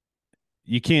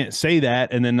you can't say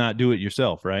that and then not do it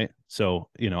yourself, right? So,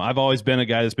 I've always been a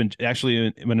guy that's been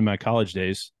actually in my college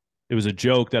days, it was a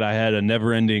joke that I had a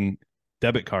never ending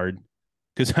debit card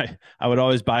because I would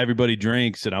always buy everybody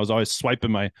drinks and I was always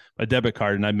swiping my debit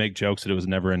card and I'd make jokes that it was a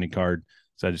never ending card.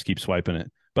 So I just keep swiping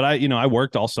it. But I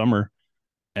worked all summer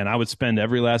and I would spend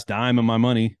every last dime of my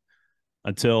money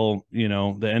until,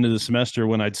 the end of the semester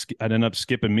when I'd end up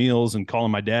skipping meals and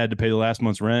calling my dad to pay the last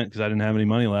month's rent because I didn't have any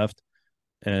money left.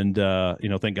 And,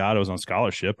 thank God I was on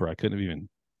scholarship or I couldn't have even,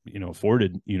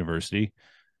 afforded university.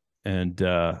 And,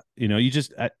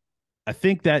 I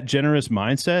think that generous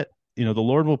mindset, the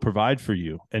Lord will provide for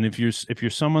you. And if you're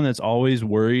someone that's always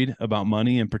worried about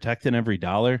money and protecting every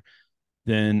dollar,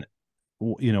 then,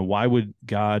 why would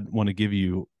God want to give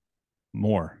you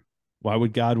more? Why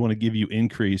would God want to give you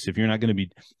increase if you're not going to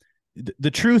be?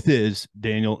 The truth is,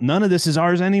 Daniel, none of this is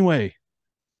ours anyway.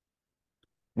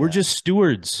 We're just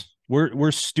stewards.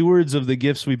 We're stewards of the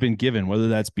gifts we've been given, whether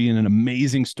that's being an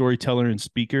amazing storyteller and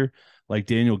speaker like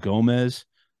Daniel Gomez,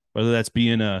 whether that's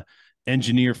being a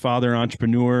engineer, father,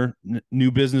 entrepreneur,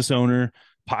 new business owner,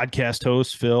 podcast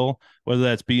host, Phil, whether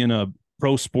that's being a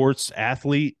pro sports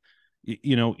athlete,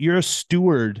 you're a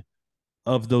steward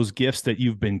of those gifts that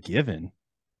you've been given.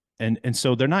 And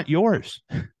so they're not yours.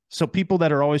 So people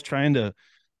that are always trying to,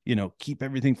 keep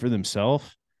everything for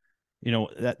themselves,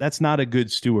 that's not a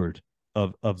good steward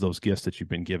of those gifts that you've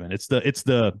been given. It's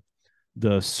the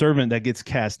servant that gets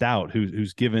cast out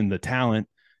who's given the talent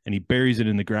and he buries it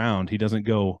in the ground. He doesn't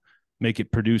go make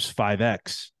it produce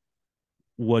 5x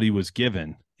what he was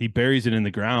given. He buries it in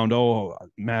the ground. Oh,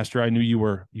 master, I knew you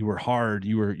were hard.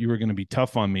 You were going to be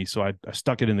tough on me. So I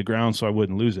stuck it in the ground so I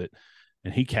wouldn't lose it.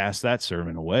 And he cast that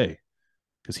servant away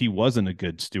because he wasn't a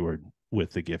good steward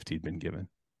with the gift he'd been given.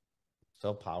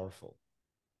 So powerful.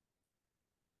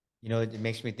 It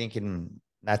makes me thinking,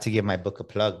 not to give my book a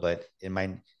plug, but in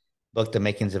my book, The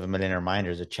Makings of a Millionaire Mind,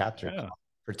 there's a chapter called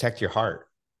Protect Your Heart.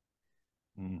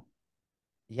 You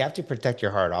have to protect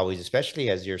your heart always, especially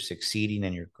as you're succeeding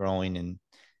and you're growing. And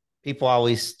people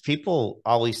always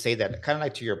say that, kind of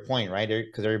like to your point, right?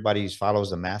 Because everybody follows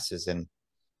the masses and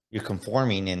you're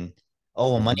conforming and,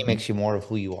 oh, well, money makes you more of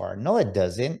who you are. No, it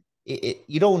doesn't.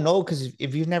 You don't know, because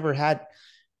if you've never had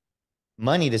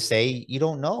money to say, you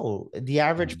don't know. The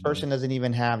average person doesn't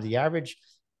even have, the average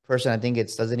person, I think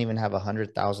doesn't even have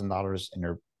 $100,000 in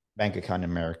their bank account in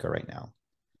America right now.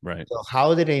 Right. So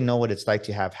how do they know what it's like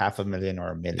to have $500,000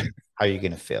 or $1 million? How are you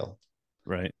going to feel?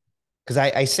 Right. Because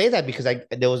I say that because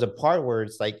there was a part where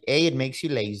it's like, A, it makes you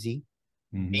lazy.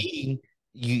 B,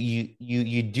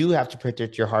 you do have to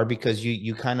protect your heart because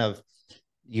you kind of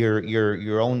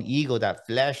your own ego, that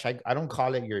flesh. I don't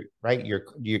call it your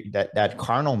that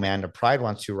carnal man, the pride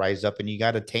wants to rise up, and you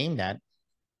got to tame that.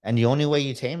 And the only way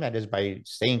you tame that is by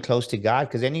staying close to God.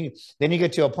 Because then you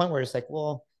get to a point where it's like,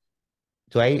 well,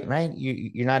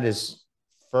 you're not as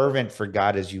fervent for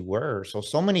God as you were.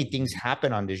 So many things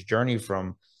happen on this journey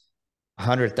from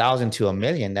 100,000 to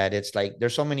 1,000,000 that it's like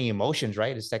there's so many emotions,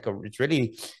 right? It's like it's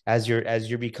really, as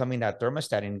you're becoming that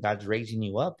thermostat and God's raising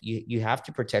you up, you have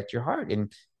to protect your heart.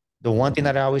 And the one thing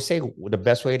that I always say, the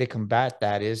best way to combat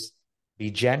that is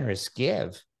be generous,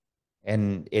 give.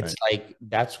 And it's like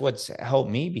that's what's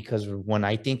helped me, because when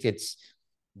I think it's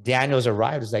Daniel's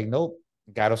arrived, it's like, nope,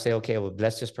 God will say, okay, well,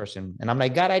 bless this person. And I'm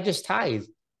like, God, I just tithe.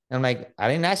 And I'm like, I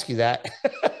didn't ask you that.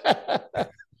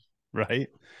 Right.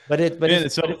 But Man,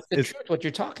 it's the truth. What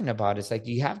you're talking about. It's like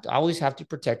you have to always have to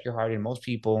protect your heart. And most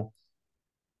people,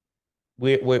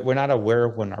 we're not aware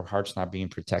of when our heart's not being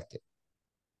protected.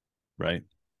 right.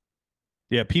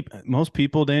 Yeah, most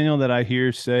people, Daniel, that I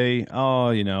hear say, "Oh,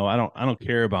 I don't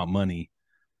care about money."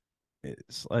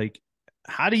 It's like,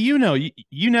 how do you know?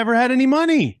 You never had any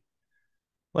money.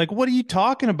 Like, what are you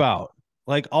talking about?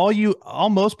 Like, all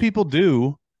most people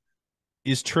do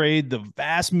is trade the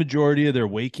vast majority of their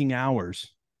waking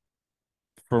hours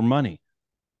for money,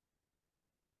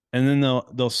 and then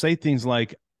they'll say things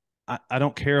like, I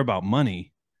don't care about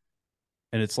money,"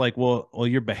 and it's like, well,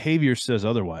 your behavior says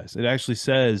otherwise. It actually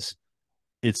says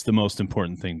it's the most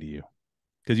important thing to you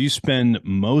because you spend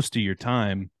most of your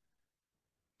time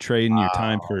trading your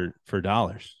time Wow. for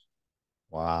dollars.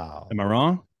 Wow. Am I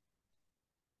wrong?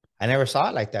 I never saw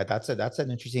it like that. That's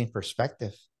an interesting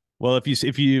perspective. Well,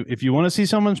 if you want to see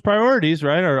someone's priorities,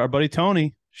 right? Our buddy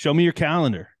Tony, show me your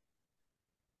calendar,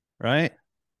 right?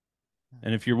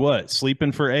 And if you're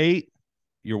sleeping for 8,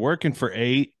 you're working for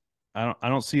 8. I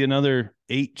don't see another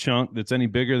 8 chunk that's any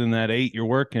bigger than that 8 you're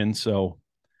working. So,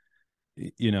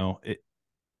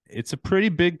 it's a pretty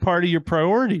big part of your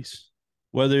priorities,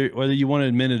 whether you want to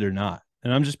admit it or not.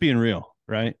 And I'm just being real,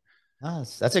 right?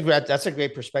 That's a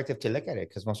great perspective to look at it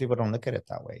because most people don't look at it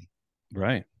that way.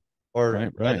 Right, Or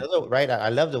right, right. another right. I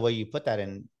love the way you put that.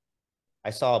 And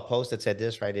I saw a post that said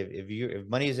this, right? If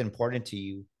money is important to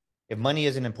you, if money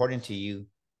isn't important to you,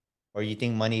 or you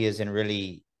think money isn't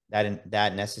really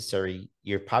that necessary,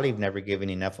 you're probably never given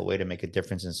enough away to make a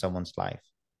difference in someone's life.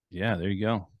 Yeah, there you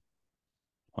go.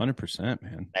 100%,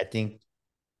 man. I think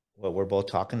what we're both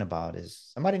talking about is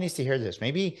somebody needs to hear this.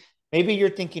 Maybe you're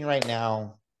thinking right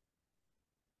now,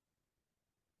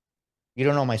 you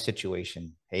don't know my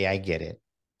situation. Hey, I get it.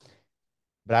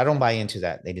 But I don't buy into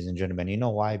that, ladies and gentlemen. You know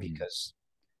why? Because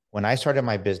when I started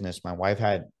my business, my wife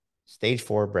had stage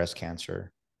 4 breast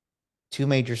cancer, 2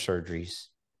 major surgeries,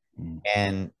 Mm.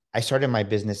 and I started my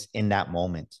business in that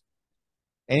moment.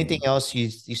 Anything else you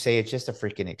say it's just a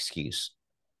freaking excuse.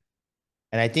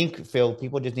 And I think, Phil,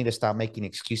 people just need to stop making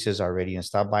excuses already and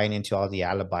stop buying into all the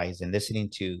alibis and listening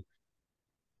to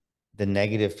the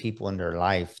negative people in their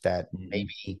life that Mm-hmm.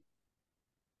 maybe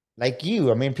like you.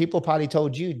 I mean, people probably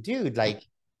told you, dude, like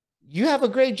you have a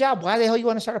great job. Why the hell you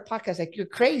want to start a podcast? Like you're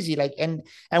crazy. Like, and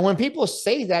when people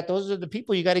say that, those are the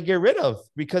people you got to get rid of.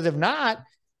 Because if not,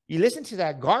 you listen to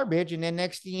that garbage, and then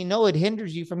next thing you know, it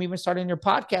hinders you from even starting your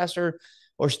podcast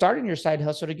or starting your side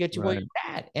hustle to get to where Right.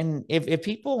 you're at. And if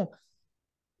people,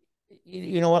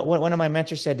 you know what, one of my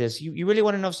mentors said this, you really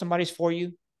want to know if somebody's for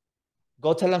you,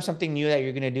 go tell them something new that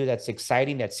you're going to do that's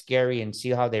exciting, that's scary, and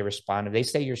see how they respond. If they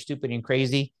say you're stupid and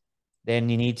crazy, then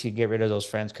you need to get rid of those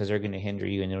friends because they're going to hinder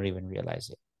you and you don't even realize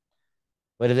it.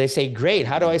 But if they say, great,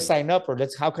 how do I sign up? Or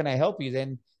how can I help you?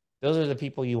 Then those are the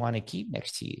people you want to keep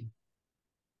next to you.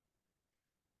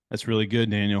 That's really good,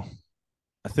 Daniel.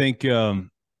 I think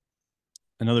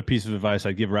another piece of advice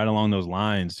I'd give right along those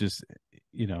lines, just,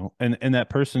 and that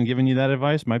person giving you that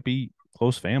advice might be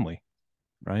close family,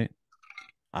 right?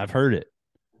 I've heard it.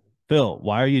 Phil,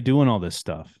 why are you doing all this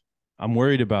stuff? I'm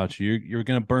worried about you. You're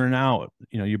going to burn out.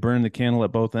 You burn the candle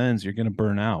at both ends. You're going to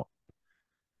burn out,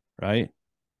 right?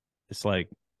 It's like,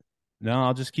 no,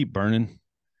 I'll just keep burning.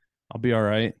 I'll be all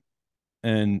right.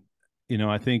 And,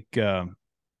 I think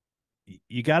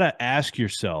you got to ask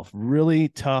yourself really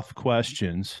tough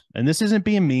questions. And this isn't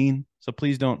being mean. So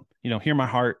please don't, hear my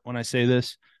heart when I say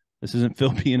this. This isn't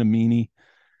Phil being a meanie.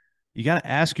 You got to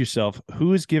ask yourself,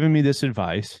 who is giving me this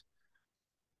advice?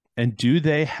 And do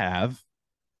they have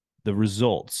the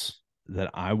results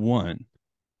that I want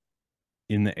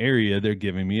in the area they're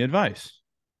giving me advice?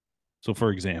 So,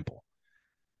 for example,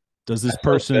 does this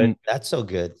person That's so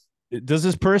good. does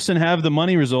this person have the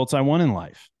money results I want in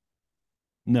life?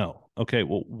 No. Okay.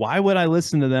 Well, why would I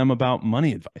listen to them about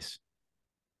money advice?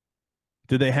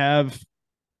 Do they have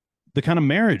the kind of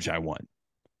marriage I want?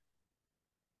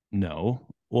 No.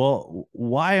 Well,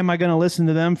 why am I going to listen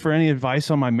to them for any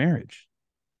advice on my marriage?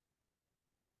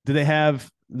 Do they have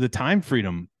the time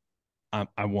freedom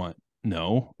I want?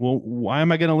 No. Well, why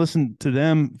am I going to listen to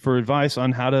them for advice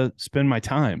on how to spend my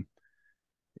time?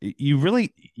 You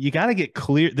got to get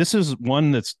clear. This is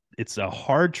one it's a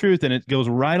hard truth, and it goes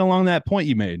right along that point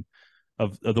you made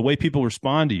of the way people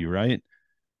respond to you, right?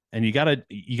 And you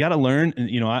gotta learn.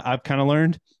 And I've kind of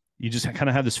learned. You just kind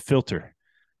of have this filter,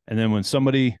 and then when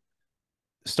somebody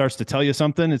starts to tell you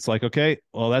something, it's like, okay,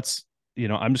 well, that's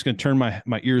I'm just going to turn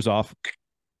my ears off,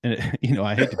 and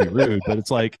I hate to be rude, but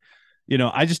it's like,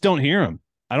 I just don't hear them.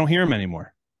 I don't hear them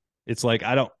anymore. It's like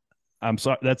I don't. I'm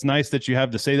sorry. That's nice that you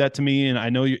have to say that to me. And I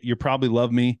know you probably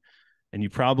love me and you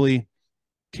probably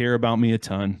care about me a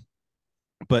ton.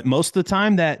 But most of the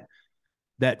time that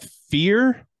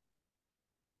fear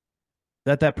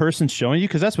that person's showing you,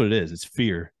 because that's what it is, it's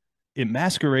fear. It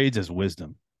masquerades as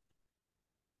wisdom.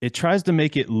 It tries to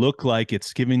make it look like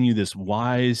it's giving you this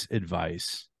wise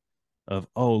advice of,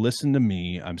 oh, listen to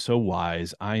me. I'm so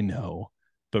wise. I know.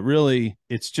 But really,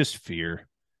 it's just fear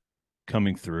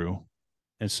coming through.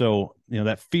 And so,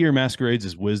 that fear masquerades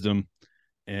as wisdom.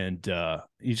 And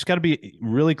you just got to be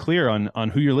really clear on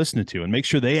who you're listening to and make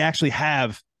sure they actually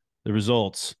have the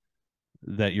results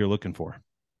that you're looking for.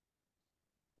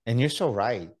 And you're so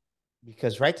right,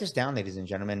 because write this down, ladies and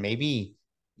gentlemen. Maybe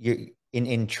you're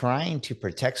in trying to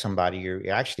protect somebody,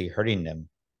 you're actually hurting them.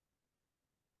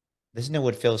 Listen to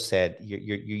what Phil said.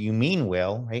 You mean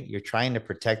well, right? You're trying to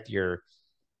protect your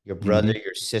brother,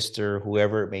 your sister,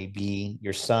 whoever it may be,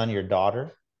 your son, your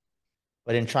daughter.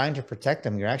 But in trying to protect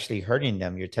them, you're actually hurting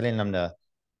them. You're telling them to,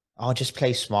 oh, just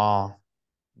play small,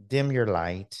 dim your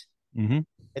light.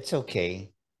 It's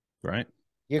okay. Right.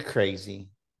 You're crazy.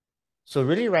 So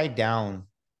really write down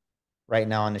right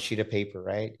now on a sheet of paper,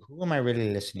 right? Who am I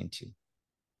really listening to?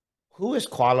 Who is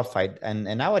qualified?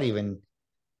 And I would even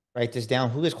write this down.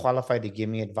 Who is qualified to give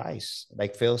me advice?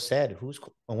 Like Phil said,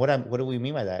 what do we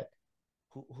mean by that?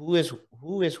 Who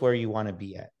is where you want to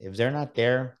be at? If they're not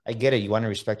there, I get it. You want to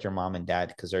respect your mom and dad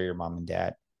because they're your mom and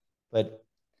dad. But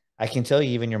I can tell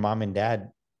you, even your mom and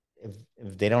dad, if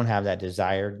they don't have that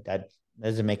desire, that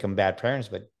doesn't make them bad parents,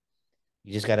 but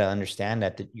you just got to understand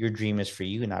that your dream is for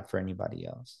you, not for anybody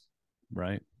else.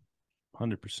 Right.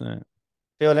 100%.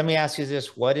 Phil, let me ask you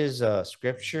this. What is a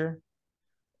scripture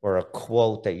or a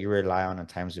quote that you rely on in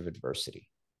times of adversity?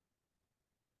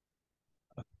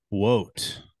 A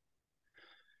quote.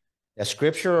 A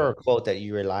scripture or a quote that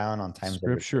you rely on times of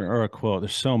adversity? Scripture or a quote.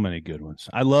 There's so many good ones.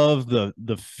 I love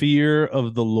the fear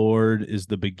of the Lord is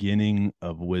the beginning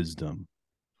of wisdom.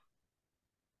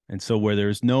 And so where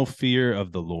there's no fear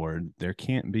of the Lord, there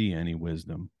can't be any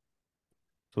wisdom.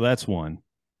 So that's one.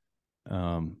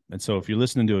 And so if you're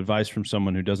listening to advice from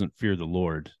someone who doesn't fear the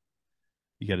Lord,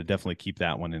 you got to definitely keep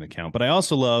that one in account. But I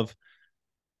also love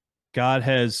God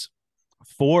has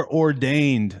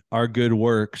foreordained our good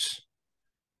works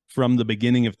from the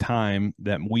beginning of time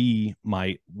that we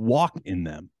might walk in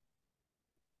them.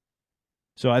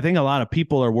 So I think a lot of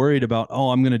people are worried about,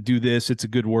 oh, I'm going to do this. It's a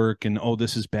good work. And, oh,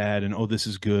 this is bad. And, oh, this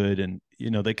is good. And,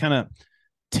 they kind of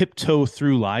tiptoe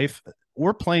through life.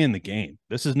 We're playing the game.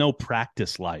 This is no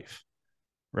practice life,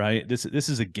 right? This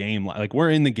is a game. Like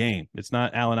we're in the game. It's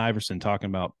not Allen Iverson talking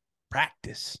about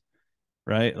practice,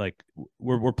 right? Like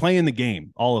we're playing the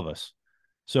game, all of us.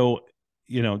 So,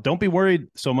 don't be worried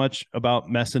so much about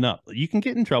messing up. You can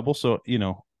get in trouble. So,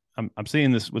 I'm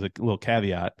saying this with a little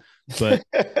caveat, but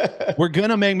we're going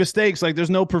to make mistakes. Like there's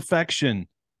no perfection,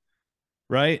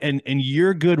 right? And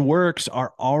your good works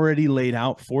are already laid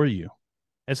out for you.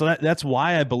 And so that's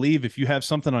why I believe if you have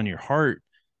something on your heart,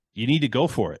 you need to go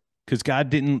for it, because God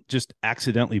didn't just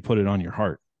accidentally put it on your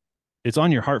heart. It's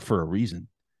on your heart for a reason.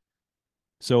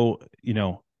 So,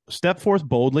 step forth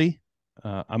boldly.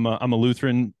 I'm a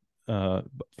Lutheran,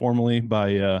 formally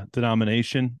by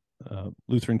denomination,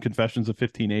 Lutheran Confessions of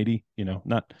 1580.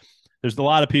 There's a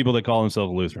lot of people that call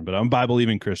themselves Lutheran, but I'm a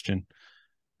Bible-believing Christian,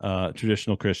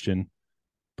 traditional Christian.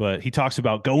 But he talks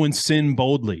about go and sin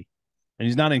boldly. And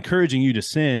he's not encouraging you to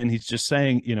sin. He's just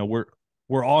saying,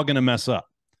 we're all going to mess up.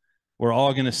 We're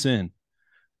all going to sin.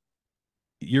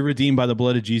 You're redeemed by the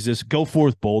blood of Jesus. Go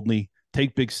forth boldly,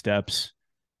 take big steps,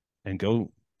 and go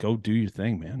do your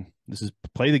thing, man. This is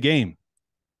play the game.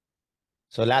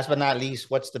 So last but not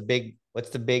least, what's the big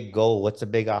goal? What's the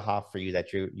big aha for you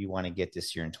that you want to get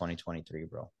this year in 2023,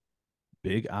 bro?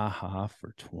 Big aha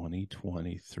for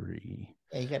 2023.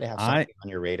 Yeah, you got to have something on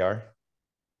your radar.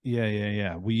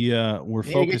 Yeah. We're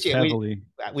focused heavily.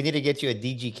 We need to get you a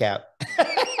DG cap.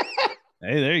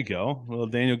 Hey, there you go. A little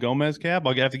Daniel Gomez cap.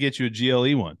 I'll have to get you a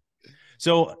GLE one.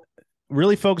 So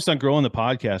really focused on growing the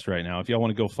podcast right now. If y'all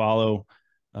want to go follow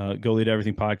Go Lead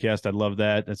Everything podcast, I'd love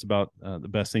that. That's about the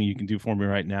best thing you can do for me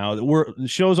right now. The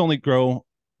shows only grow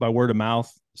by word of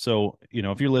mouth. So,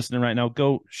 if you're listening right now,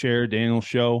 go share Daniel's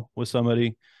show with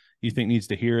somebody you think needs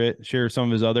to hear it. Share some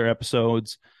of his other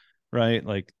episodes, right?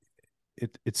 Like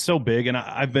it's so big. And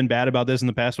I've been bad about this in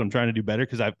the past, but I'm trying to do better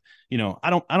because I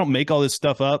don't make all this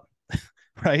stuff up.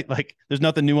 Right? Like there's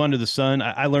nothing new under the sun.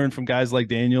 I learned from guys like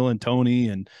Daniel and Tony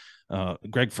and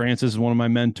Greg Francis is one of my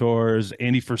mentors,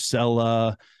 Andy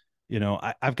Frisella.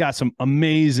 I've got some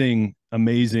amazing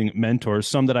mentors,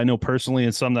 some that I know personally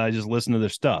and some that I just listen to their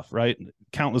stuff, right?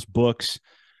 Countless books.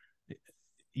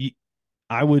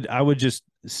 I would just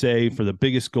say for the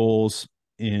biggest goals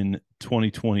in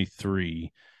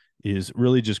 2023 is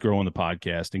really just growing the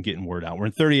podcast and getting word out. We're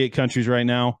in 38 countries right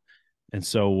now. And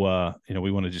so,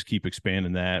 we want to just keep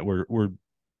expanding that. We're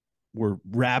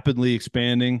rapidly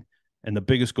expanding. And the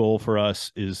biggest goal for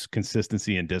us is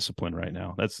consistency and discipline right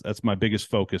now. That's my biggest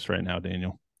focus right now,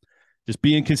 Daniel. Just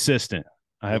being consistent.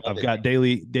 I've got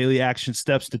daily action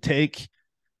steps to take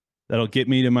that'll get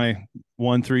me to my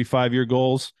 1, 3, 5 year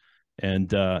goals. And,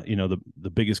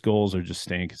 the biggest goals are just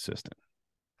staying consistent.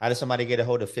 How does somebody get a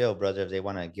hold of Phil, brother, if they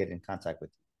want to get in contact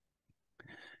with you?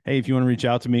 Hey, if you want to reach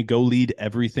out to me,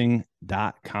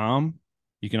 goleadeverything.com.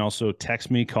 You can also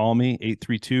text me, call me,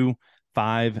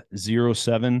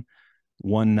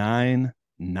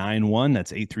 832-507-1991.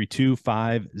 That's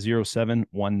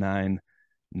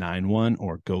 832-507-1991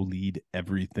 or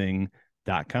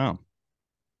goleadeverything.com.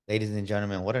 Ladies and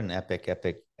gentlemen, what an epic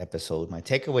episode. My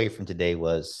takeaway from today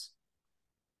was,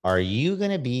 are you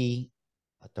going to be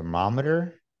a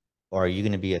thermometer or are you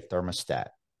going to be a thermostat?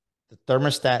 The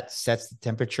thermostat sets the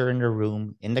temperature in the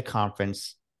room, in the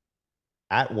conference,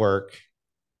 at work,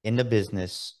 in the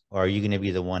business, or are you going to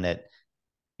be the one that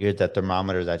you're the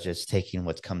thermometer that's just taking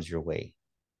what comes your way?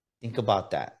 Think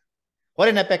about that. What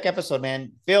an epic episode,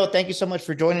 man. Phil, thank you so much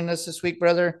for joining us this week,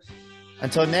 brother.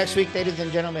 Until next week, ladies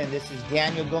and gentlemen, this is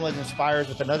Daniel Gomez Inspires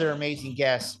with another amazing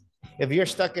guest. If you're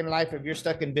stuck in life, if you're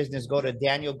stuck in business, go to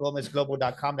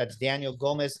danielgomezglobal.com. That's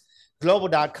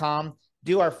danielgomezglobal.com.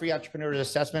 Do our free entrepreneurs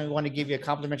assessment. We want to give you a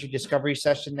complimentary discovery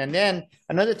session. And then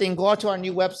another thing, go out to our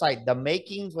new website, the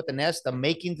makings with an S, the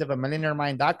makings of a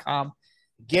millionairemind.com.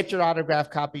 Get your autographed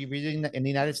copy. If you're in the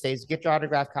United States, get your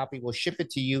autographed copy. We'll ship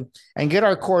it to you and get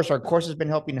our course. Our course has been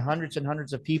helping hundreds and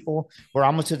hundreds of people. We're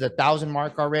almost to the 1,000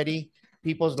 mark already.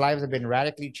 People's lives have been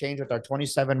radically changed with our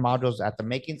 27 modules at the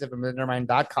makings of a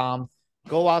millionairemind.com.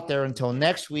 Go out there. Until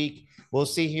next week. We'll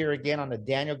see you here again on the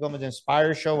Daniel Gomez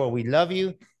Inspire Show, where we love you.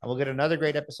 And we'll get another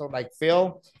great episode like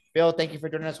Phil. Phil, thank you for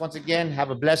joining us once again. Have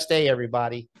a blessed day,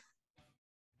 everybody.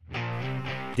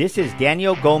 This is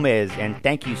Daniel Gomez, and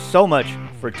thank you so much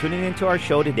for tuning into our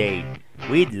show today.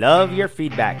 We'd love your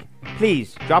feedback.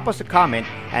 Please drop us a comment,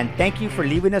 and thank you for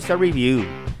leaving us a review.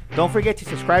 Don't forget to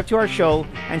subscribe to our show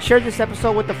and share this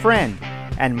episode with a friend.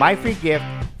 And my free gift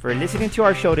for listening to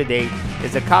our show today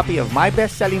is a copy of my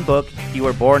best-selling book, You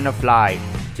Were Born to Fly.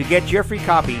 To get your free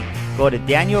copy, go to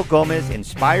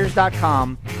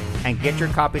danielgomezinspires.com and get your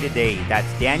copy today. That's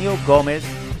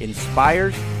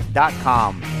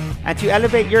danielgomezinspires.com. And to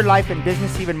elevate your life and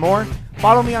business even more,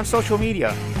 follow me on social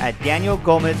media at Daniel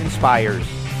Gomez Inspires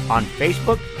on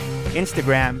Facebook,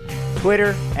 Instagram,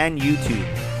 Twitter, and YouTube.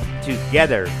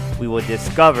 Together, we will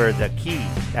discover the key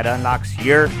that unlocks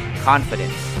your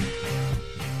confidence.